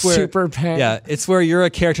 even. And it's where Super Pang. Yeah, it's where you're a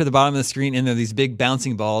character at the bottom of the screen and there are these big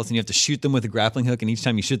bouncing balls and you have to shoot them with a grappling hook, and each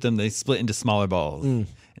time you shoot them they split into smaller balls.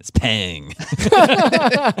 It's Pang.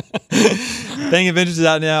 Pang Adventures is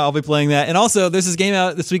out now. I'll be playing that. And also, there's this game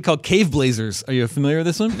out this week called Cave Blazers. Are you familiar with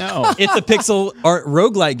this one? No. It's a pixel art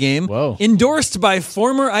roguelike game Whoa. endorsed by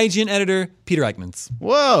former IGN editor Peter Eichmanns.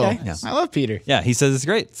 Whoa. Yeah. I love Peter. Yeah, he says it's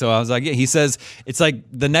great. So I was like, yeah, he says it's like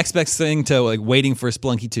the next best thing to like waiting for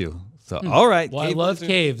Splunky 2. So, all right. Well, I Cave love Blazers.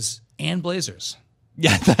 caves and blazers.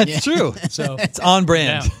 Yeah, that's true. So It's on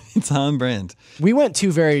brand. Yeah. It's on brand. We went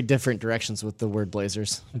 2 very different directions with the word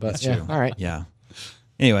Blazers. But That's yeah, true. all right. Yeah.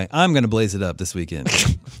 Anyway, I'm going to blaze it up this weekend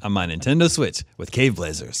on my Nintendo Switch with Cave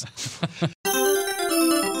Blazers.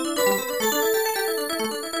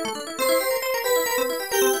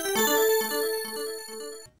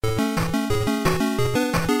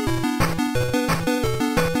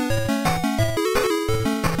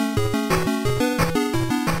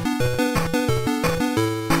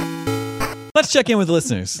 Let's check in with the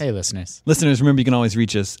listeners. Hey, listeners. Listeners, remember you can always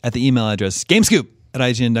reach us at the email address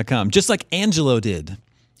gamescoop@ign.com, just like Angelo did.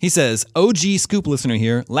 He says, OG Scoop listener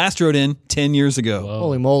here, last wrote in 10 years ago.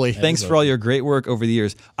 Holy moly. Thanks for all your great work over the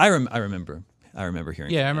years. I remember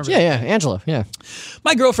hearing. Yeah, I remember. Yeah, Angela. Yeah.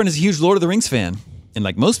 My girlfriend is a huge Lord of the Rings fan, and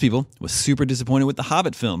like most people, was super disappointed with the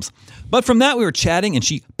Hobbit films. But from that, we were chatting, and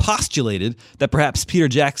she postulated that perhaps Peter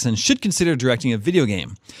Jackson should consider directing a video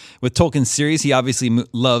game. With Tolkien's series, he obviously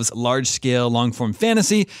loves large-scale, long-form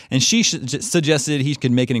fantasy, and she suggested he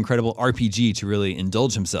could make an incredible RPG to really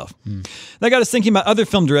indulge himself. That got us thinking about other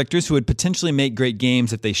film directors who would potentially make great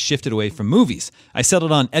games if they shifted away from movies. I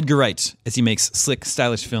settled on Edgar Wright, as he makes slick,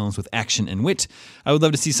 stylish films with action and wit. I would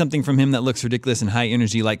love to see something from him that looks ridiculous and high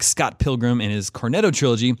energy, like Scott Pilgrim and his Cornetto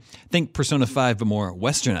trilogy. Think Persona 5, but more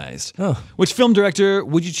westernized. Which film director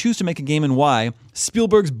would you choose to make a game, and why?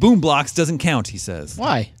 Spielberg's Boom Blocks doesn't count, he says.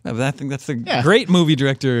 Why? I think that's a great movie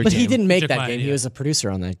director. But game. he didn't make Took that my game. idea. He was a producer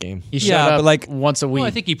on that game. He showed Yeah, up but like- once a week. Well,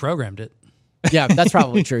 I think he programmed it. Yeah, that's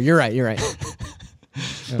probably true. You're right.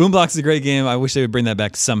 Boom Blocks is a great game. I wish they would bring that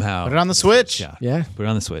back somehow. Put it on the Switch. Yeah. Put it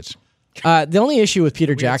on the Switch. The only issue with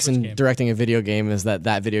Peter Switch Jackson game. directing a video game is that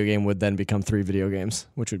video game would then become 3 video games,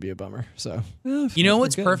 which would be a bummer. So You know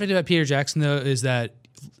what's perfect about Peter Jackson though is that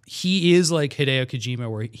he is like Hideo Kojima,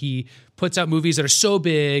 where he puts out movies that are so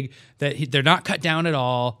big that they're not cut down at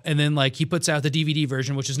all, and then like he puts out the DVD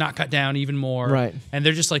version, which is not cut down even more. Right. And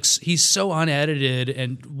they're just like he's so unedited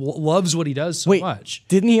and loves what he does so wait, much.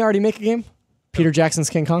 didn't he already make a game? Peter Jackson's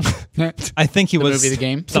King Kong. I think he was movie, the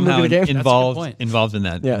game? somehow The movie, the game? involved That's a good point. involved in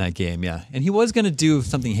that Yeah. in that game. Yeah, and he was going to do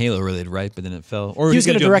something Halo related, right? But then it fell. Or He was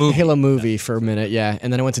going to do a direct the movie. Halo movie for a minute, yeah,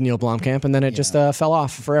 and then it went to Neil Blomkamp, and then it just fell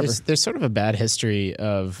off forever. There's sort of a bad history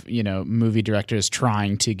of movie directors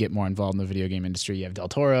trying to get more involved in the video game industry. You have Del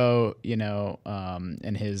Toro,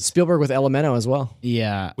 and his Spielberg with Elemento as well.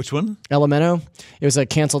 yeah. Which one? Elemento. It was a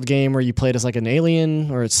canceled game where you played as like an alien,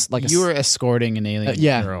 or it's like You were escorting an alien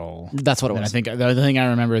yeah. girl. That's what it And I was. think the other thing I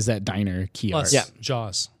remember is that diner key art. Plus Yeah.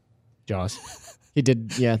 Jaws. Jaws. He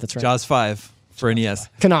did. Yeah, that's right. Jaws 5 for NES.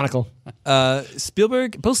 Canonical. Both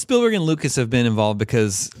Spielberg and Lucas have been involved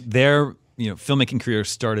because their filmmaking career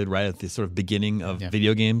started right at the sort of beginning of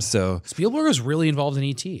video games. So Spielberg was really involved in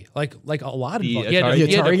ET, like a lot of. The He had Atari- to, he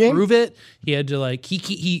The had Atari to game? prove it. He had to like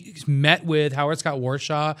he met with Howard Scott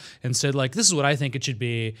Warshaw and said like, this is what I think it should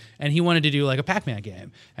be, and he wanted to do like a Pac-Man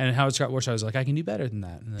game, and Howard Scott Warshaw was like, I can do better than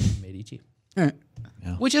that, and then he made ET,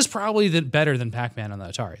 which is probably better than Pac-Man on the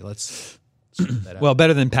Atari. Let's that out. well,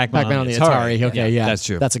 better than Pac-Man, Pac-Man on the Atari. Okay, yeah, that's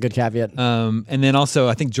true. That's a good caveat. And then also,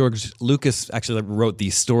 I think George Lucas actually wrote the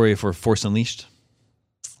story for Force Unleashed.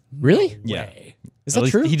 Really? Yeah. Way. Is At that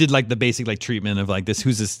least true? He did like the basic like treatment of like this.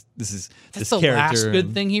 Who's this? This is That's this the character. last good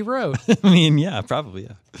and- thing he wrote. I mean, yeah, probably.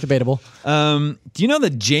 Yeah. Debatable. Do you know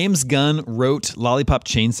that James Gunn wrote Lollipop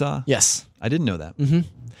Chainsaw? Yes. I didn't know that.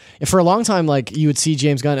 And for a long time, like you would see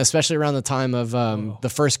James Gunn, especially around the time of the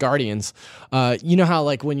first Guardians. You know how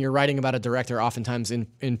like when you're writing about a director, oftentimes in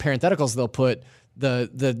parentheticals they'll put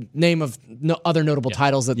the name of other notable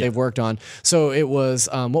titles that they've worked on. So it was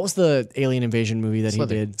what was the alien invasion movie that he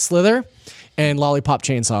did? Slither and Lollipop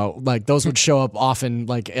Chainsaw. Like those would show up often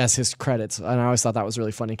like as his credits, and I always thought that was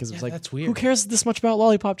really funny because it was like, that's weird. who cares this much about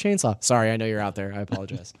Lollipop Chainsaw? Sorry, I know you're out there. I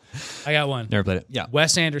apologize, I got one. Never played it. Yeah.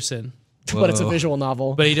 Wes Anderson, but it's a visual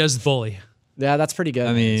novel. but he does Bully. Yeah, that's pretty good.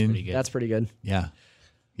 I mean, that's pretty good. yeah.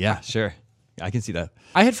 Yeah, sure. I can see that.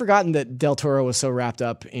 I had forgotten that Del Toro was so wrapped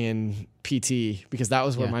up in PT because that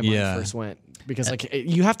was where my mind Yeah. first went. Because like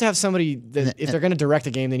you have to have somebody that if they're going to direct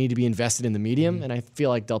a game, they need to be invested in the medium, and I feel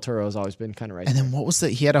like Del Toro has always been kind of right. And then what was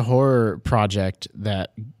that? He had a horror project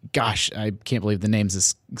that, gosh, I can't believe the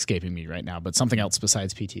name's escaping me right now, but something else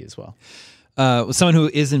besides PT as well. Someone who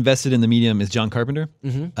is invested in the medium is John Carpenter.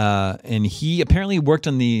 And he apparently worked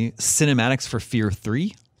on the cinematics for Fear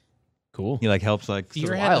 3. Cool. He like helps like Fear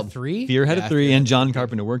sort of- had a 3. Fear had a 3, and John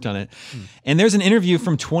Carpenter worked on it. And there's an interview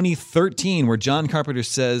from 2013 where John Carpenter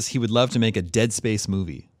says he would love to make a Dead Space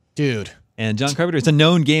movie. Dude, And John Carpenter is a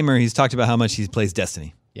known gamer. He's talked about how much he plays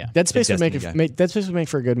Destiny. Yeah. Dead Space would Destiny guy. make Dead Space would make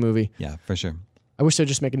for a good movie. Yeah, for sure. I wish they'd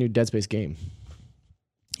just make a new Dead Space game.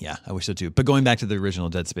 Yeah, I wish so too. But going back to the original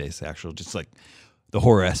Dead Space, the actual just like the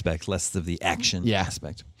horror aspect, less of the action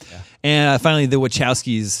aspect. Yeah. And finally, the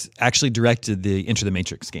Wachowskis actually directed the Enter the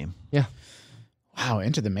Matrix game. Yeah, Wow,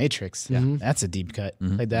 Enter the Matrix. Yeah. That's a deep cut.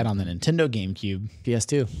 Played that on the Nintendo GameCube.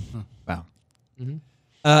 PS2. Wow.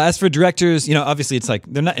 As for directors, obviously it's like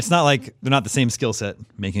it's not like they're not the same skill set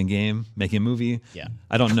making a game, making a movie. Yeah.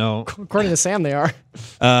 I don't know. According to Sam, they are.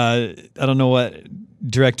 I don't know what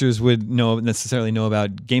directors would necessarily know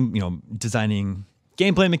about game, designing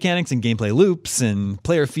gameplay mechanics and gameplay loops and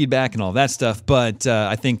player feedback and all that stuff. But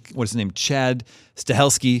I think, what's his name? Chad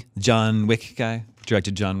Stahelski, John Wick guy,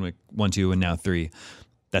 directed John Wick 1, 2, and now 3.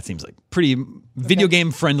 That seems like pretty video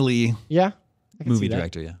game friendly Yeah. I can movie see that.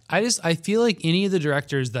 director. Yeah. I feel like any of the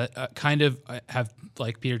directors that kind of have,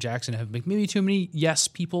 like Peter Jackson, have like maybe too many yes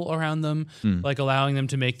people around them, like allowing them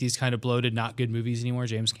to make these kind of bloated, not good movies anymore.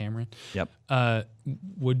 James Cameron, Yep.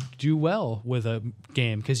 would do well with a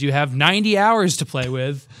game because you have 90 hours to play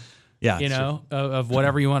with, Yeah. you know, of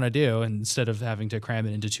whatever you want to do, instead of having to cram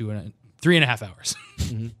it into 3.5 hours.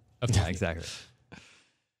 Yeah, exactly.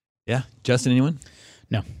 Yeah. Justin, anyone?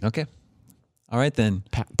 No. Okay. All right, then.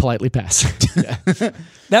 Politely pass.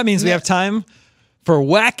 That means we have time for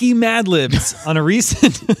wacky Mad Libs. On a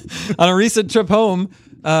recent trip home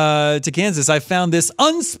to Kansas, I found this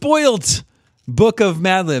unspoiled book of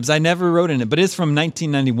Mad Libs. I never wrote in it, but it's from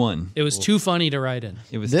 1991. It was too funny to write in.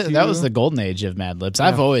 It was That was the golden age of Mad Libs.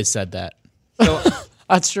 I've always said that.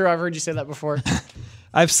 That's true. I've heard you say that before.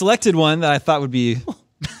 I've selected one that I thought would be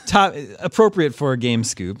appropriate for a game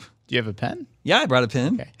scoop. Do you have a pen? Yeah, I brought a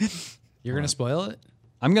pen. Okay. You're gonna spoil it.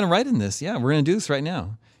 I'm going to write in this. Yeah, we're going to do this right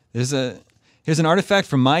now. Here's an artifact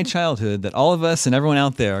from my childhood that all of us and everyone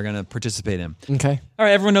out there are going to participate in. Okay. All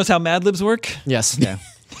right, everyone knows how Mad Libs work? Yes. Yeah.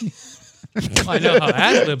 I know how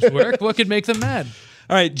ad libs work. What could make them mad?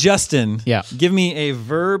 All right, Justin. Yeah. Give me a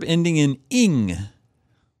verb ending in ing.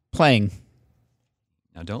 Playing.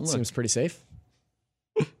 Now don't look. Seems pretty safe.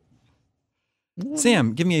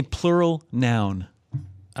 Sam, give me a plural noun.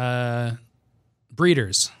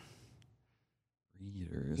 Breeders.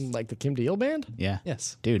 Like the Kim Deal band? Yeah.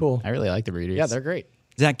 Yes. Dude, Cool. I really like the Breeders. Yeah, they're great.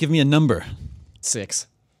 Zach, give me a number. 6.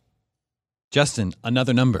 Justin,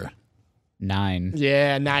 another number. 9.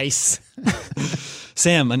 Yeah, nice.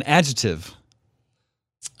 Sam, an adjective.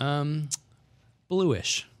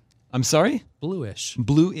 Bluish. I'm sorry? Bluish.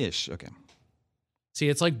 Bluish. Okay. See,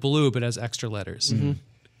 it's like blue, but has extra letters.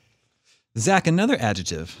 Zach, another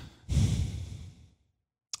adjective.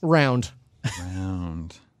 Round.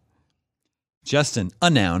 Round. Justin, a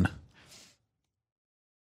noun.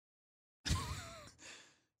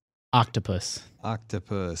 Octopus.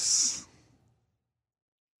 Octopus.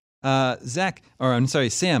 Zach, or I'm sorry,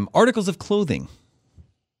 Sam, articles of clothing.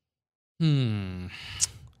 Do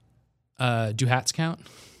hats count?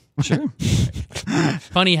 Sure.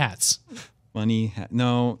 Funny hats. Funny hat.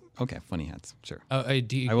 No. Okay, funny hats. Sure. I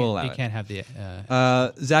will allow You it. can't have the.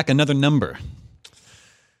 Zach, another number.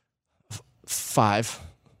 5.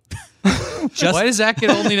 Why does Zach get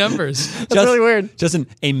only numbers? That's really weird. Justin,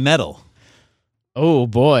 a medal. Oh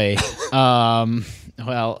boy.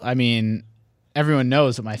 Well, I mean, everyone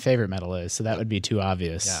knows what my favorite metal is, so that would be too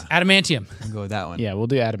obvious. Yeah. Adamantium. I'll go with that one. Yeah, we'll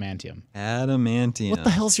do adamantium. Adamantium. What the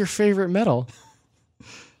hell's your favorite metal?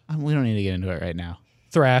 We don't need to get into it right now.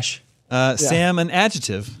 Thrash. Sam, an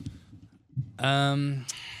adjective.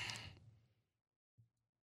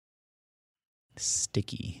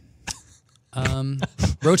 Sticky.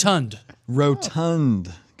 Rotund.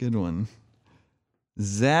 Rotund. Good one.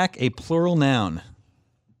 Zach, a plural noun.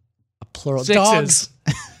 Plural. Sixes.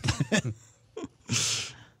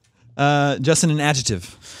 Dogs. Justin, an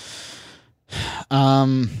adjective.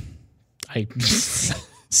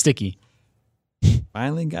 Sticky.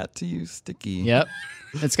 Finally got to use sticky. Yep.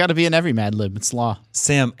 It's got to be in every Mad Lib. It's law.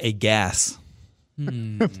 Sam, a gas.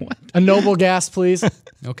 A noble gas, please.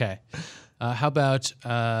 Okay. How about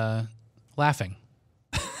laughing?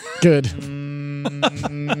 Good.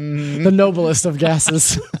 The noblest of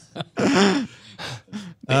gases.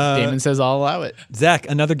 Damon says I'll allow it. Zach,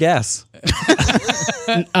 another gas.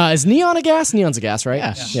 Is neon a gas? Neon's a gas, right?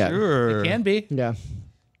 Yeah. Yeah. Sure. Can be. Yeah.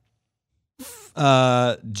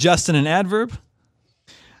 Justin, an adverb.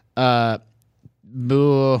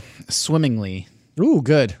 Swimmingly. Ooh,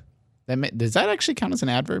 good. Does that actually count as an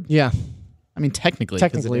adverb? Yeah. I mean, technically. 'cause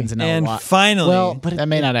Technically. it ends in And ly. finally, Well, but That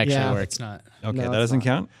may not actually yeah. work. It's not. okay, No, that it's doesn't not.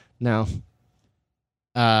 count. No.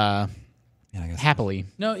 Yeah, I guess. Happily.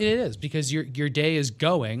 No, it is because your day is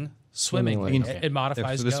going swimming. Swimmingly. It, it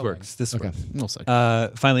modifies. This going. works. This Okay. works. We'll see.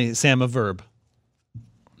 Finally, Sam, a verb.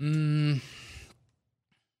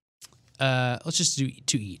 Let's just do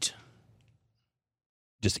to eat.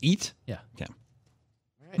 Just eat. Yeah. Okay.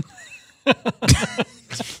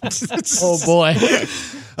 Oh, boy.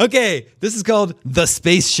 Okay, this is called the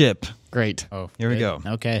spaceship. Great. Oh, Here we good.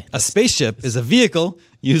 go. Okay. A spaceship is a vehicle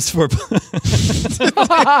used for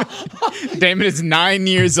Damon is 9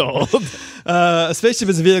 years old. a spaceship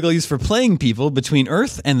is a vehicle used for playing people between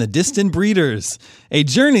Earth and the distant breeders. A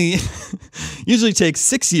journey usually takes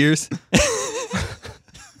 6 years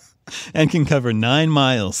and can cover 9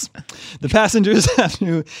 miles. The passengers have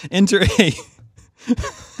to enter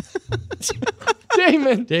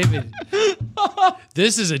Damon. David.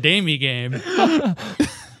 This is a Damie game.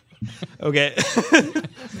 Okay.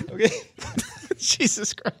 Okay.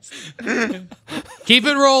 Jesus Christ. Keep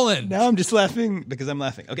it rolling. Now I'm just laughing because I'm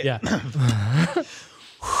laughing. Okay. Yeah.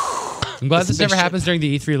 I'm glad this never happens during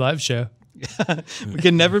the E3 live show. We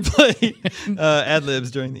can never play ad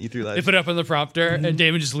libs during the E3 live. They put it up on the prompter and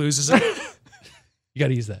Damon just loses it. You got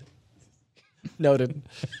to use that. Noted.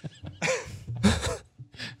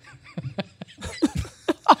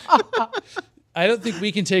 I don't think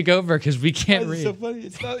we can take over because we can't It's read. so funny.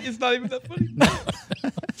 It's not even that funny.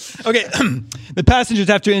 Okay. The passengers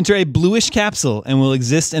have to enter a bluish capsule and will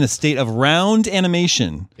exist in a state of round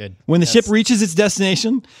animation. Good. When the ship reaches its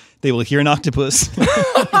destination, they will hear an octopus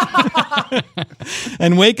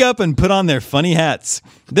and wake up and put on their funny hats.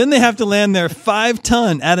 Then they have to land their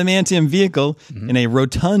 5-ton adamantium vehicle in a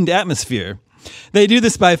rotund atmosphere. They do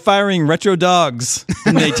this by firing retro dogs.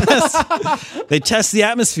 And they test the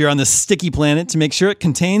atmosphere on this sticky planet to make sure it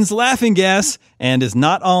contains laughing gas and is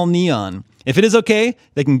not all neon. If it is okay,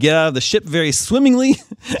 they can get out of the ship very swimmingly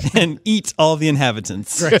and eat all the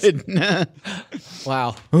inhabitants. Good.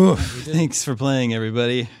 Wow. Oof, thanks for playing,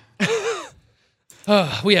 everybody.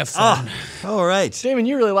 We have fun. All right. Damon,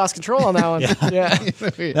 you really lost control on that one. Yeah.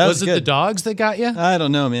 That Was it good. the dogs that got you? I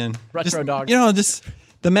don't know, man. Retro dogs. You know, just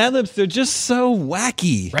the Mad Libs, they're just so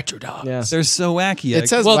wacky. Retro dogs. Yeah. They're so wacky. It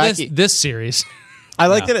says Well, wacky. this series. I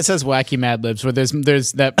like that it says wacky Mad Libs, where there's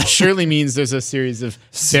that surely means there's a series of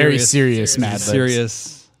very serious Mad Libs.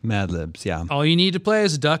 serious Mad Libs, yeah. All you need to play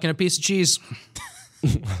is a duck and a piece of cheese.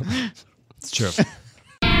 It's true.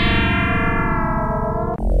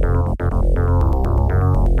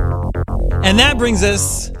 And that brings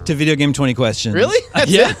us to Video Game 20 questions. Really?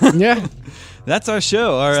 Yeah. Yeah. That's our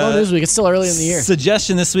show. Our Slow news week. It's still early in the year.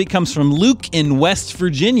 suggestion this week comes from Luke in West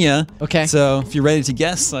Virginia. Okay. So if you're ready to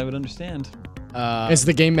guess, I would understand. Is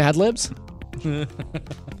the game Mad Libs?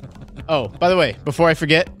 Oh, by the way, before I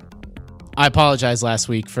forget, I apologize last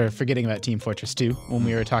week for forgetting about Team Fortress 2 when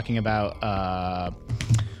we were talking about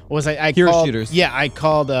what was I Hero called, shooters. Yeah, I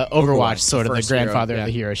called Overwatch sort of the first hero, grandfather yeah. of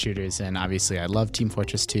the hero shooters, and obviously I love Team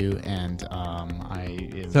Fortress 2, and I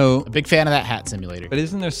am So- a big fan of that hat simulator. But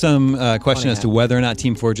isn't there some question as to whether or not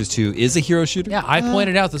Team Fortress 2 is a hero shooter? Yeah, I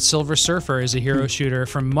pointed out that Silver Surfer is a hero shooter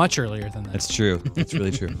from much earlier than that. That's true. That's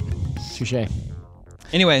really true. Touche.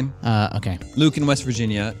 Anyway, Okay. Luke in West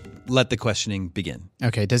Virginia, let the questioning begin.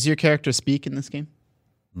 Okay. Does your character speak in this game?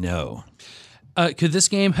 No. Could this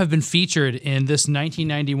game have been featured in this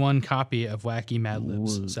 1991 copy of Wacky Mad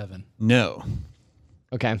Libs 7? No.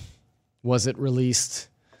 Okay. Was it released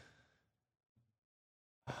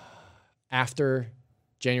after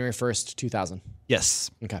January 1st, 2000? Yes.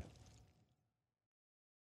 Okay.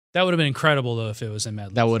 That would have been incredible, though, if it was in Mad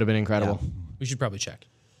Libs. That would have been incredible. We should probably check.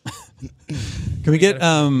 Can we get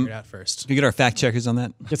Figure it out first. can we get our fact checkers on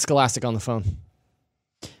that? Get Scholastic on the phone.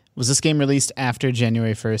 Was this game released after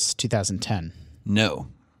January 1st, 2010? No.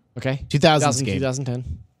 Okay. 2000's game.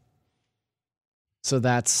 2010. So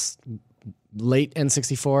that's late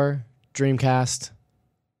N64, Dreamcast,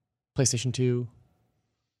 PlayStation 2.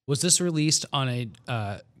 Was this released on a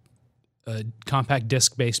compact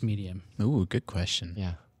disc-based medium? Ooh, good question.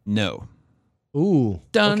 Yeah. No. Ooh.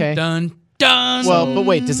 Dun, okay. dun, dun! Well, but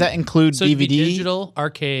wait, does that include so it'd be DVD? digital,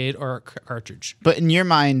 arcade, or cartridge. But in your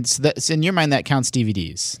mind, that counts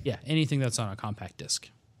DVDs. Yeah, anything that's on a compact disc.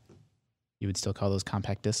 You would still call those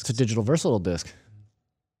compact discs? It's a digital versatile disc.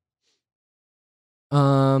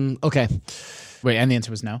 Okay. Wait, and the answer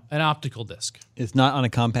was no? An optical disc. It's not on a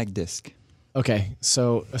compact disc. Okay.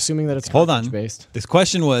 So assuming that it's Hold on. based. This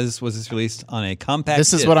question was this released on a compact This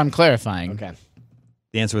disc? is what I'm clarifying. Okay.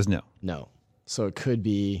 The answer was no. No. So it could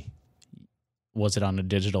be. Was it on a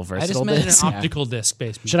digital I versatile just meant disc? an optical disc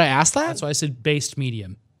based medium. Should I ask that? That's why I said based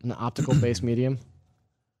medium. An optical based medium.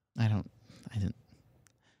 I didn't.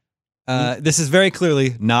 This is very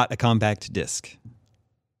clearly not a compact disc.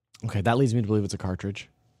 Okay, that leads me to believe it's a cartridge.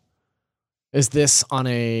 Is this on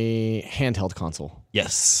a handheld console?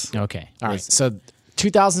 Yes. Okay. All right. So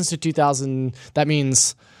 2000s to 2000. That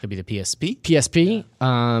means Could be the PSP? PSP,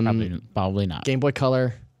 Probably not. Game Boy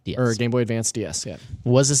Color, DS. or Game Boy Advance DS. Yeah.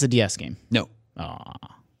 Was this a DS game? No. Aw,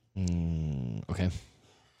 Okay.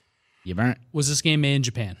 you burnt. Was this game made in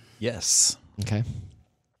Japan? Yes. Okay.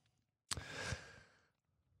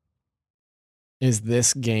 Is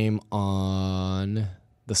this game on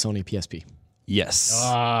the Sony PSP? Yes.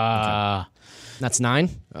 That's 9.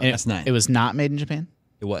 That's 9. It was not made in Japan?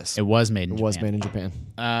 It was. It was made in It Japan. was made in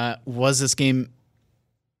Japan. Was this game...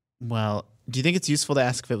 Well, do you think it's useful to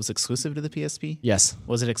ask if it was exclusive to the PSP? Yes.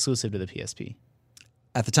 Was it exclusive to the PSP?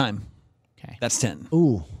 At the time. Okay. That's 10.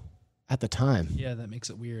 Ooh, at the time. Yeah, that makes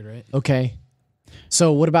it weird, right? Okay.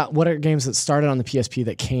 So what are games that started on the PSP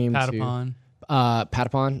that came Patapon. to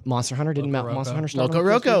Patapon, Monster Hunter? Didn't Loco Monster Roco. Hunter start Loco on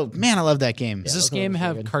the PSP? Roco. Man, I love that game. Does this Loco game Roco's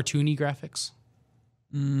have good. cartoony graphics?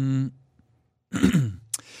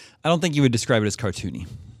 I don't think you would describe it as cartoony.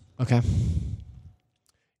 Okay.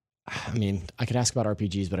 I mean, I could ask about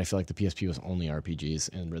RPGs, but I feel like the PSP was only RPGs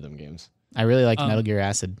and rhythm games. I really like Metal Gear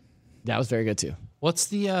Acid. That was very good too. What's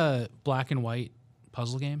the black and white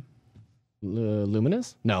puzzle game?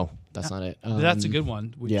 Luminous? No, that's not it. That's a good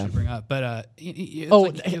one we yeah. should bring up. But it's Oh,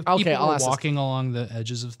 like okay, people I'll are ask this. walking along the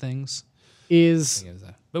edges of things. Is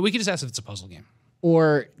But we could just ask if it's a puzzle game.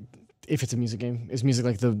 or if it's a music game, is music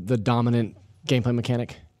like the dominant gameplay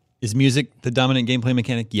mechanic? Is music the dominant gameplay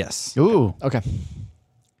mechanic? Yes. Ooh. Okay.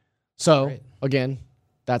 So Great. again,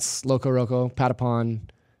 that's Loco Roco, Patapon.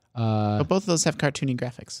 But both of those have cartoony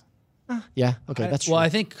graphics. Yeah. Okay, that's true. Well, I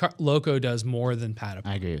think Loco does more than Patapon.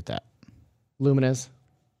 I agree with that. Luminous.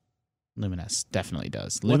 Luminous definitely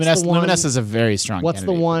does. What's Luminous, the one- Luminous is a very strong. What's the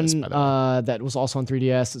candidate for one this, by the way. that was also on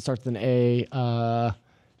 3DS? It starts with an A.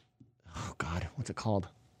 Oh God, what's it called?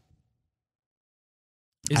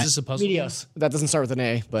 Is this a puzzle game? Medios. That doesn't start with an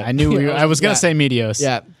A, but I knew I was gonna say Medios.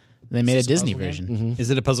 Yeah. They made a this a Disney puzzle game? version. Is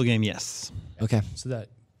it a puzzle game? Yes. Okay. So that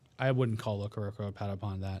I wouldn't call Loco Roco or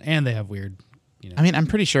Patapon that. And they have weird, I mean, I'm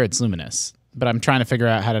pretty sure it's Luminous, but I'm trying to figure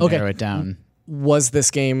out how to Okay. narrow it down. Was this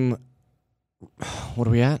game? What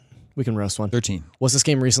are we at? We can roast one. 13. Was this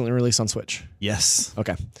game recently released on Switch? Yes.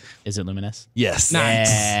 Okay. Is it Luminous? Yes.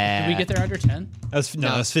 Yeah. Did we get there under 10? That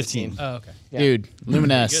was 15. Oh, okay. Dude,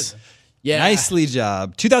 Luminous. Yeah. Nicely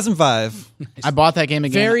job. 2005. I bought that game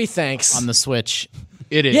again Very thanks. on the Switch.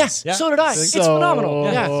 It is. Yeah, so did I. It's phenomenal.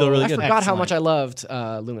 Yeah, Still really I good. forgot how Excellent. much I loved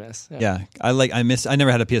Luminous. Yeah. I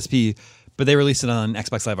never had a PSP, but they released it on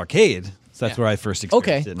Xbox Live Arcade. So that's where I first experienced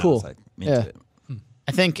Okay, it. And cool. I was like, into Yeah. it.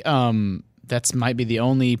 I think that's might be the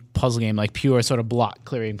only puzzle game, like pure sort of block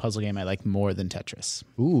clearing puzzle game I like more than Tetris.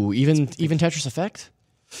 Ooh, even Tetris Effect.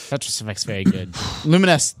 Tetris Effect's very good.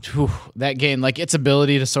 Luminous, whew, that game, like its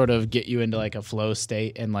ability to sort of get you into like a flow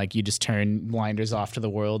state and like you just turn blinders off to the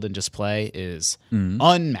world and just play is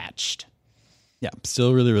unmatched. Yeah.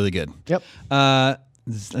 Still really, really good. Yep. I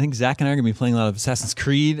think Zach and I are going to be playing a lot of Assassin's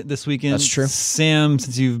Creed this weekend. That's true. Sam,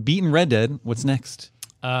 since you've beaten Red Dead, what's next?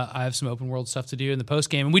 I have some open world stuff to do in the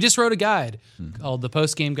post game, and we just wrote a guide called the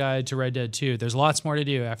Post Game Guide to Red Dead 2. There's lots more to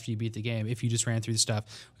do after you beat the game. If you just ran through the stuff,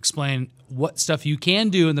 explain what stuff you can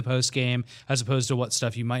do in the post game as opposed to what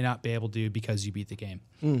stuff you might not be able to do because you beat the game.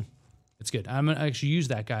 It's good. I'm gonna actually use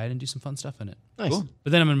that guide and do some fun stuff in it. Nice. Cool.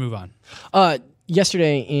 But then I'm gonna move on.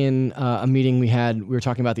 Yesterday in a meeting we were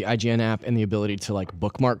talking about the IGN app and the ability to like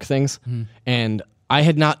bookmark things, and I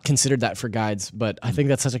had not considered that for guides, but I think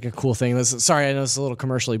that's such like a cool thing. Sorry, I know it's a little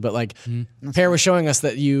commercially, but like Pear was showing us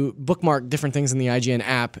that you bookmark different things in the IGN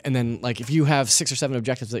app, and then like if you have 6 or 7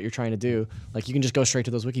 objectives that you're trying to do, like you can just go straight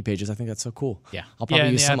to those wiki pages. I think that's so cool. Yeah. I'll probably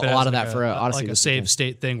in use the app a it lot has of like that for Odyssey. like a this save weekend.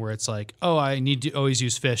 state thing where it's like, oh, I need to always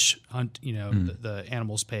use fish hunt, the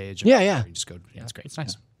animals page. Yeah, yeah. You just go. Yeah, it's great. It's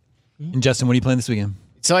nice. And Justin, what are you playing this weekend?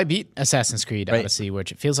 So I beat Assassin's Creed Odyssey,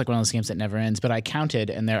 which it feels like one of those games that never ends, but I counted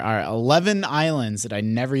and there are 11 islands that I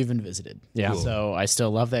never even visited. Yeah. Cool. So I still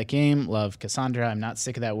love that game, love Cassandra. I'm not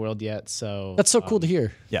sick of that world yet, so That's so cool to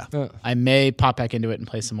hear. Yeah. I may pop back into it and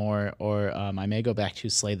play some more, or I may go back to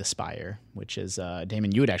Slay the Spire, which is,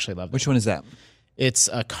 Damon, you would actually love that. Which one is that? It's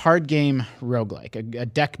a card game roguelike, a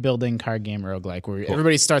deck building card game roguelike where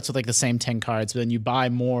everybody starts with like the same 10 cards, but then you buy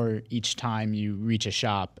more each time you reach a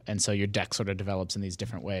shop. And so your deck sort of develops in these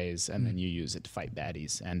different ways, and then you use it to fight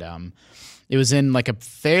baddies. And it was in like a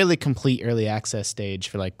fairly complete early access stage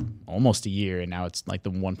for like almost a year. And now it's like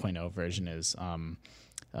the 1.0 version is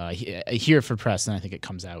here for press. And I think it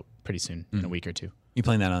comes out pretty soon in a week or two. You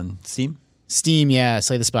playing that on Steam? Steam, yeah,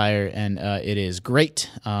 Slay the Spire, and it is great.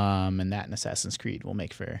 And that and Assassin's Creed will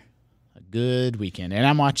make for a good weekend. And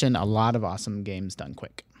I'm watching a lot of awesome games done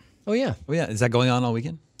quick. Oh yeah. Oh, yeah. Is that going on all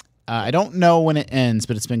weekend? I don't know when it ends,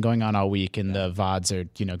 but it's been going on all week, and the VODs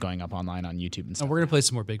are going up online on YouTube and And stuff. we're gonna play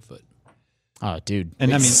some more Bigfoot. Oh, dude.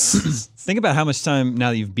 And I mean, think about how much time, now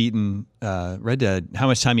that you've beaten Red Dead, how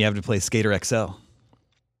much time you have to play Skater XL.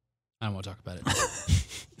 I don't want to talk about it.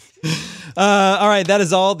 All right, that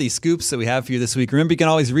is all the scoops that we have for you this week. Remember, you can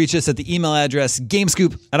always reach us at the email address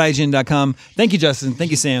gamescoop@ign.com. Thank you, Justin.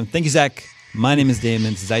 Thank you, Sam. Thank you, Zach. My name is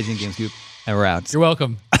Damon. This is IGN Gamescoop, and we're out. You're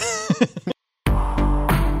welcome.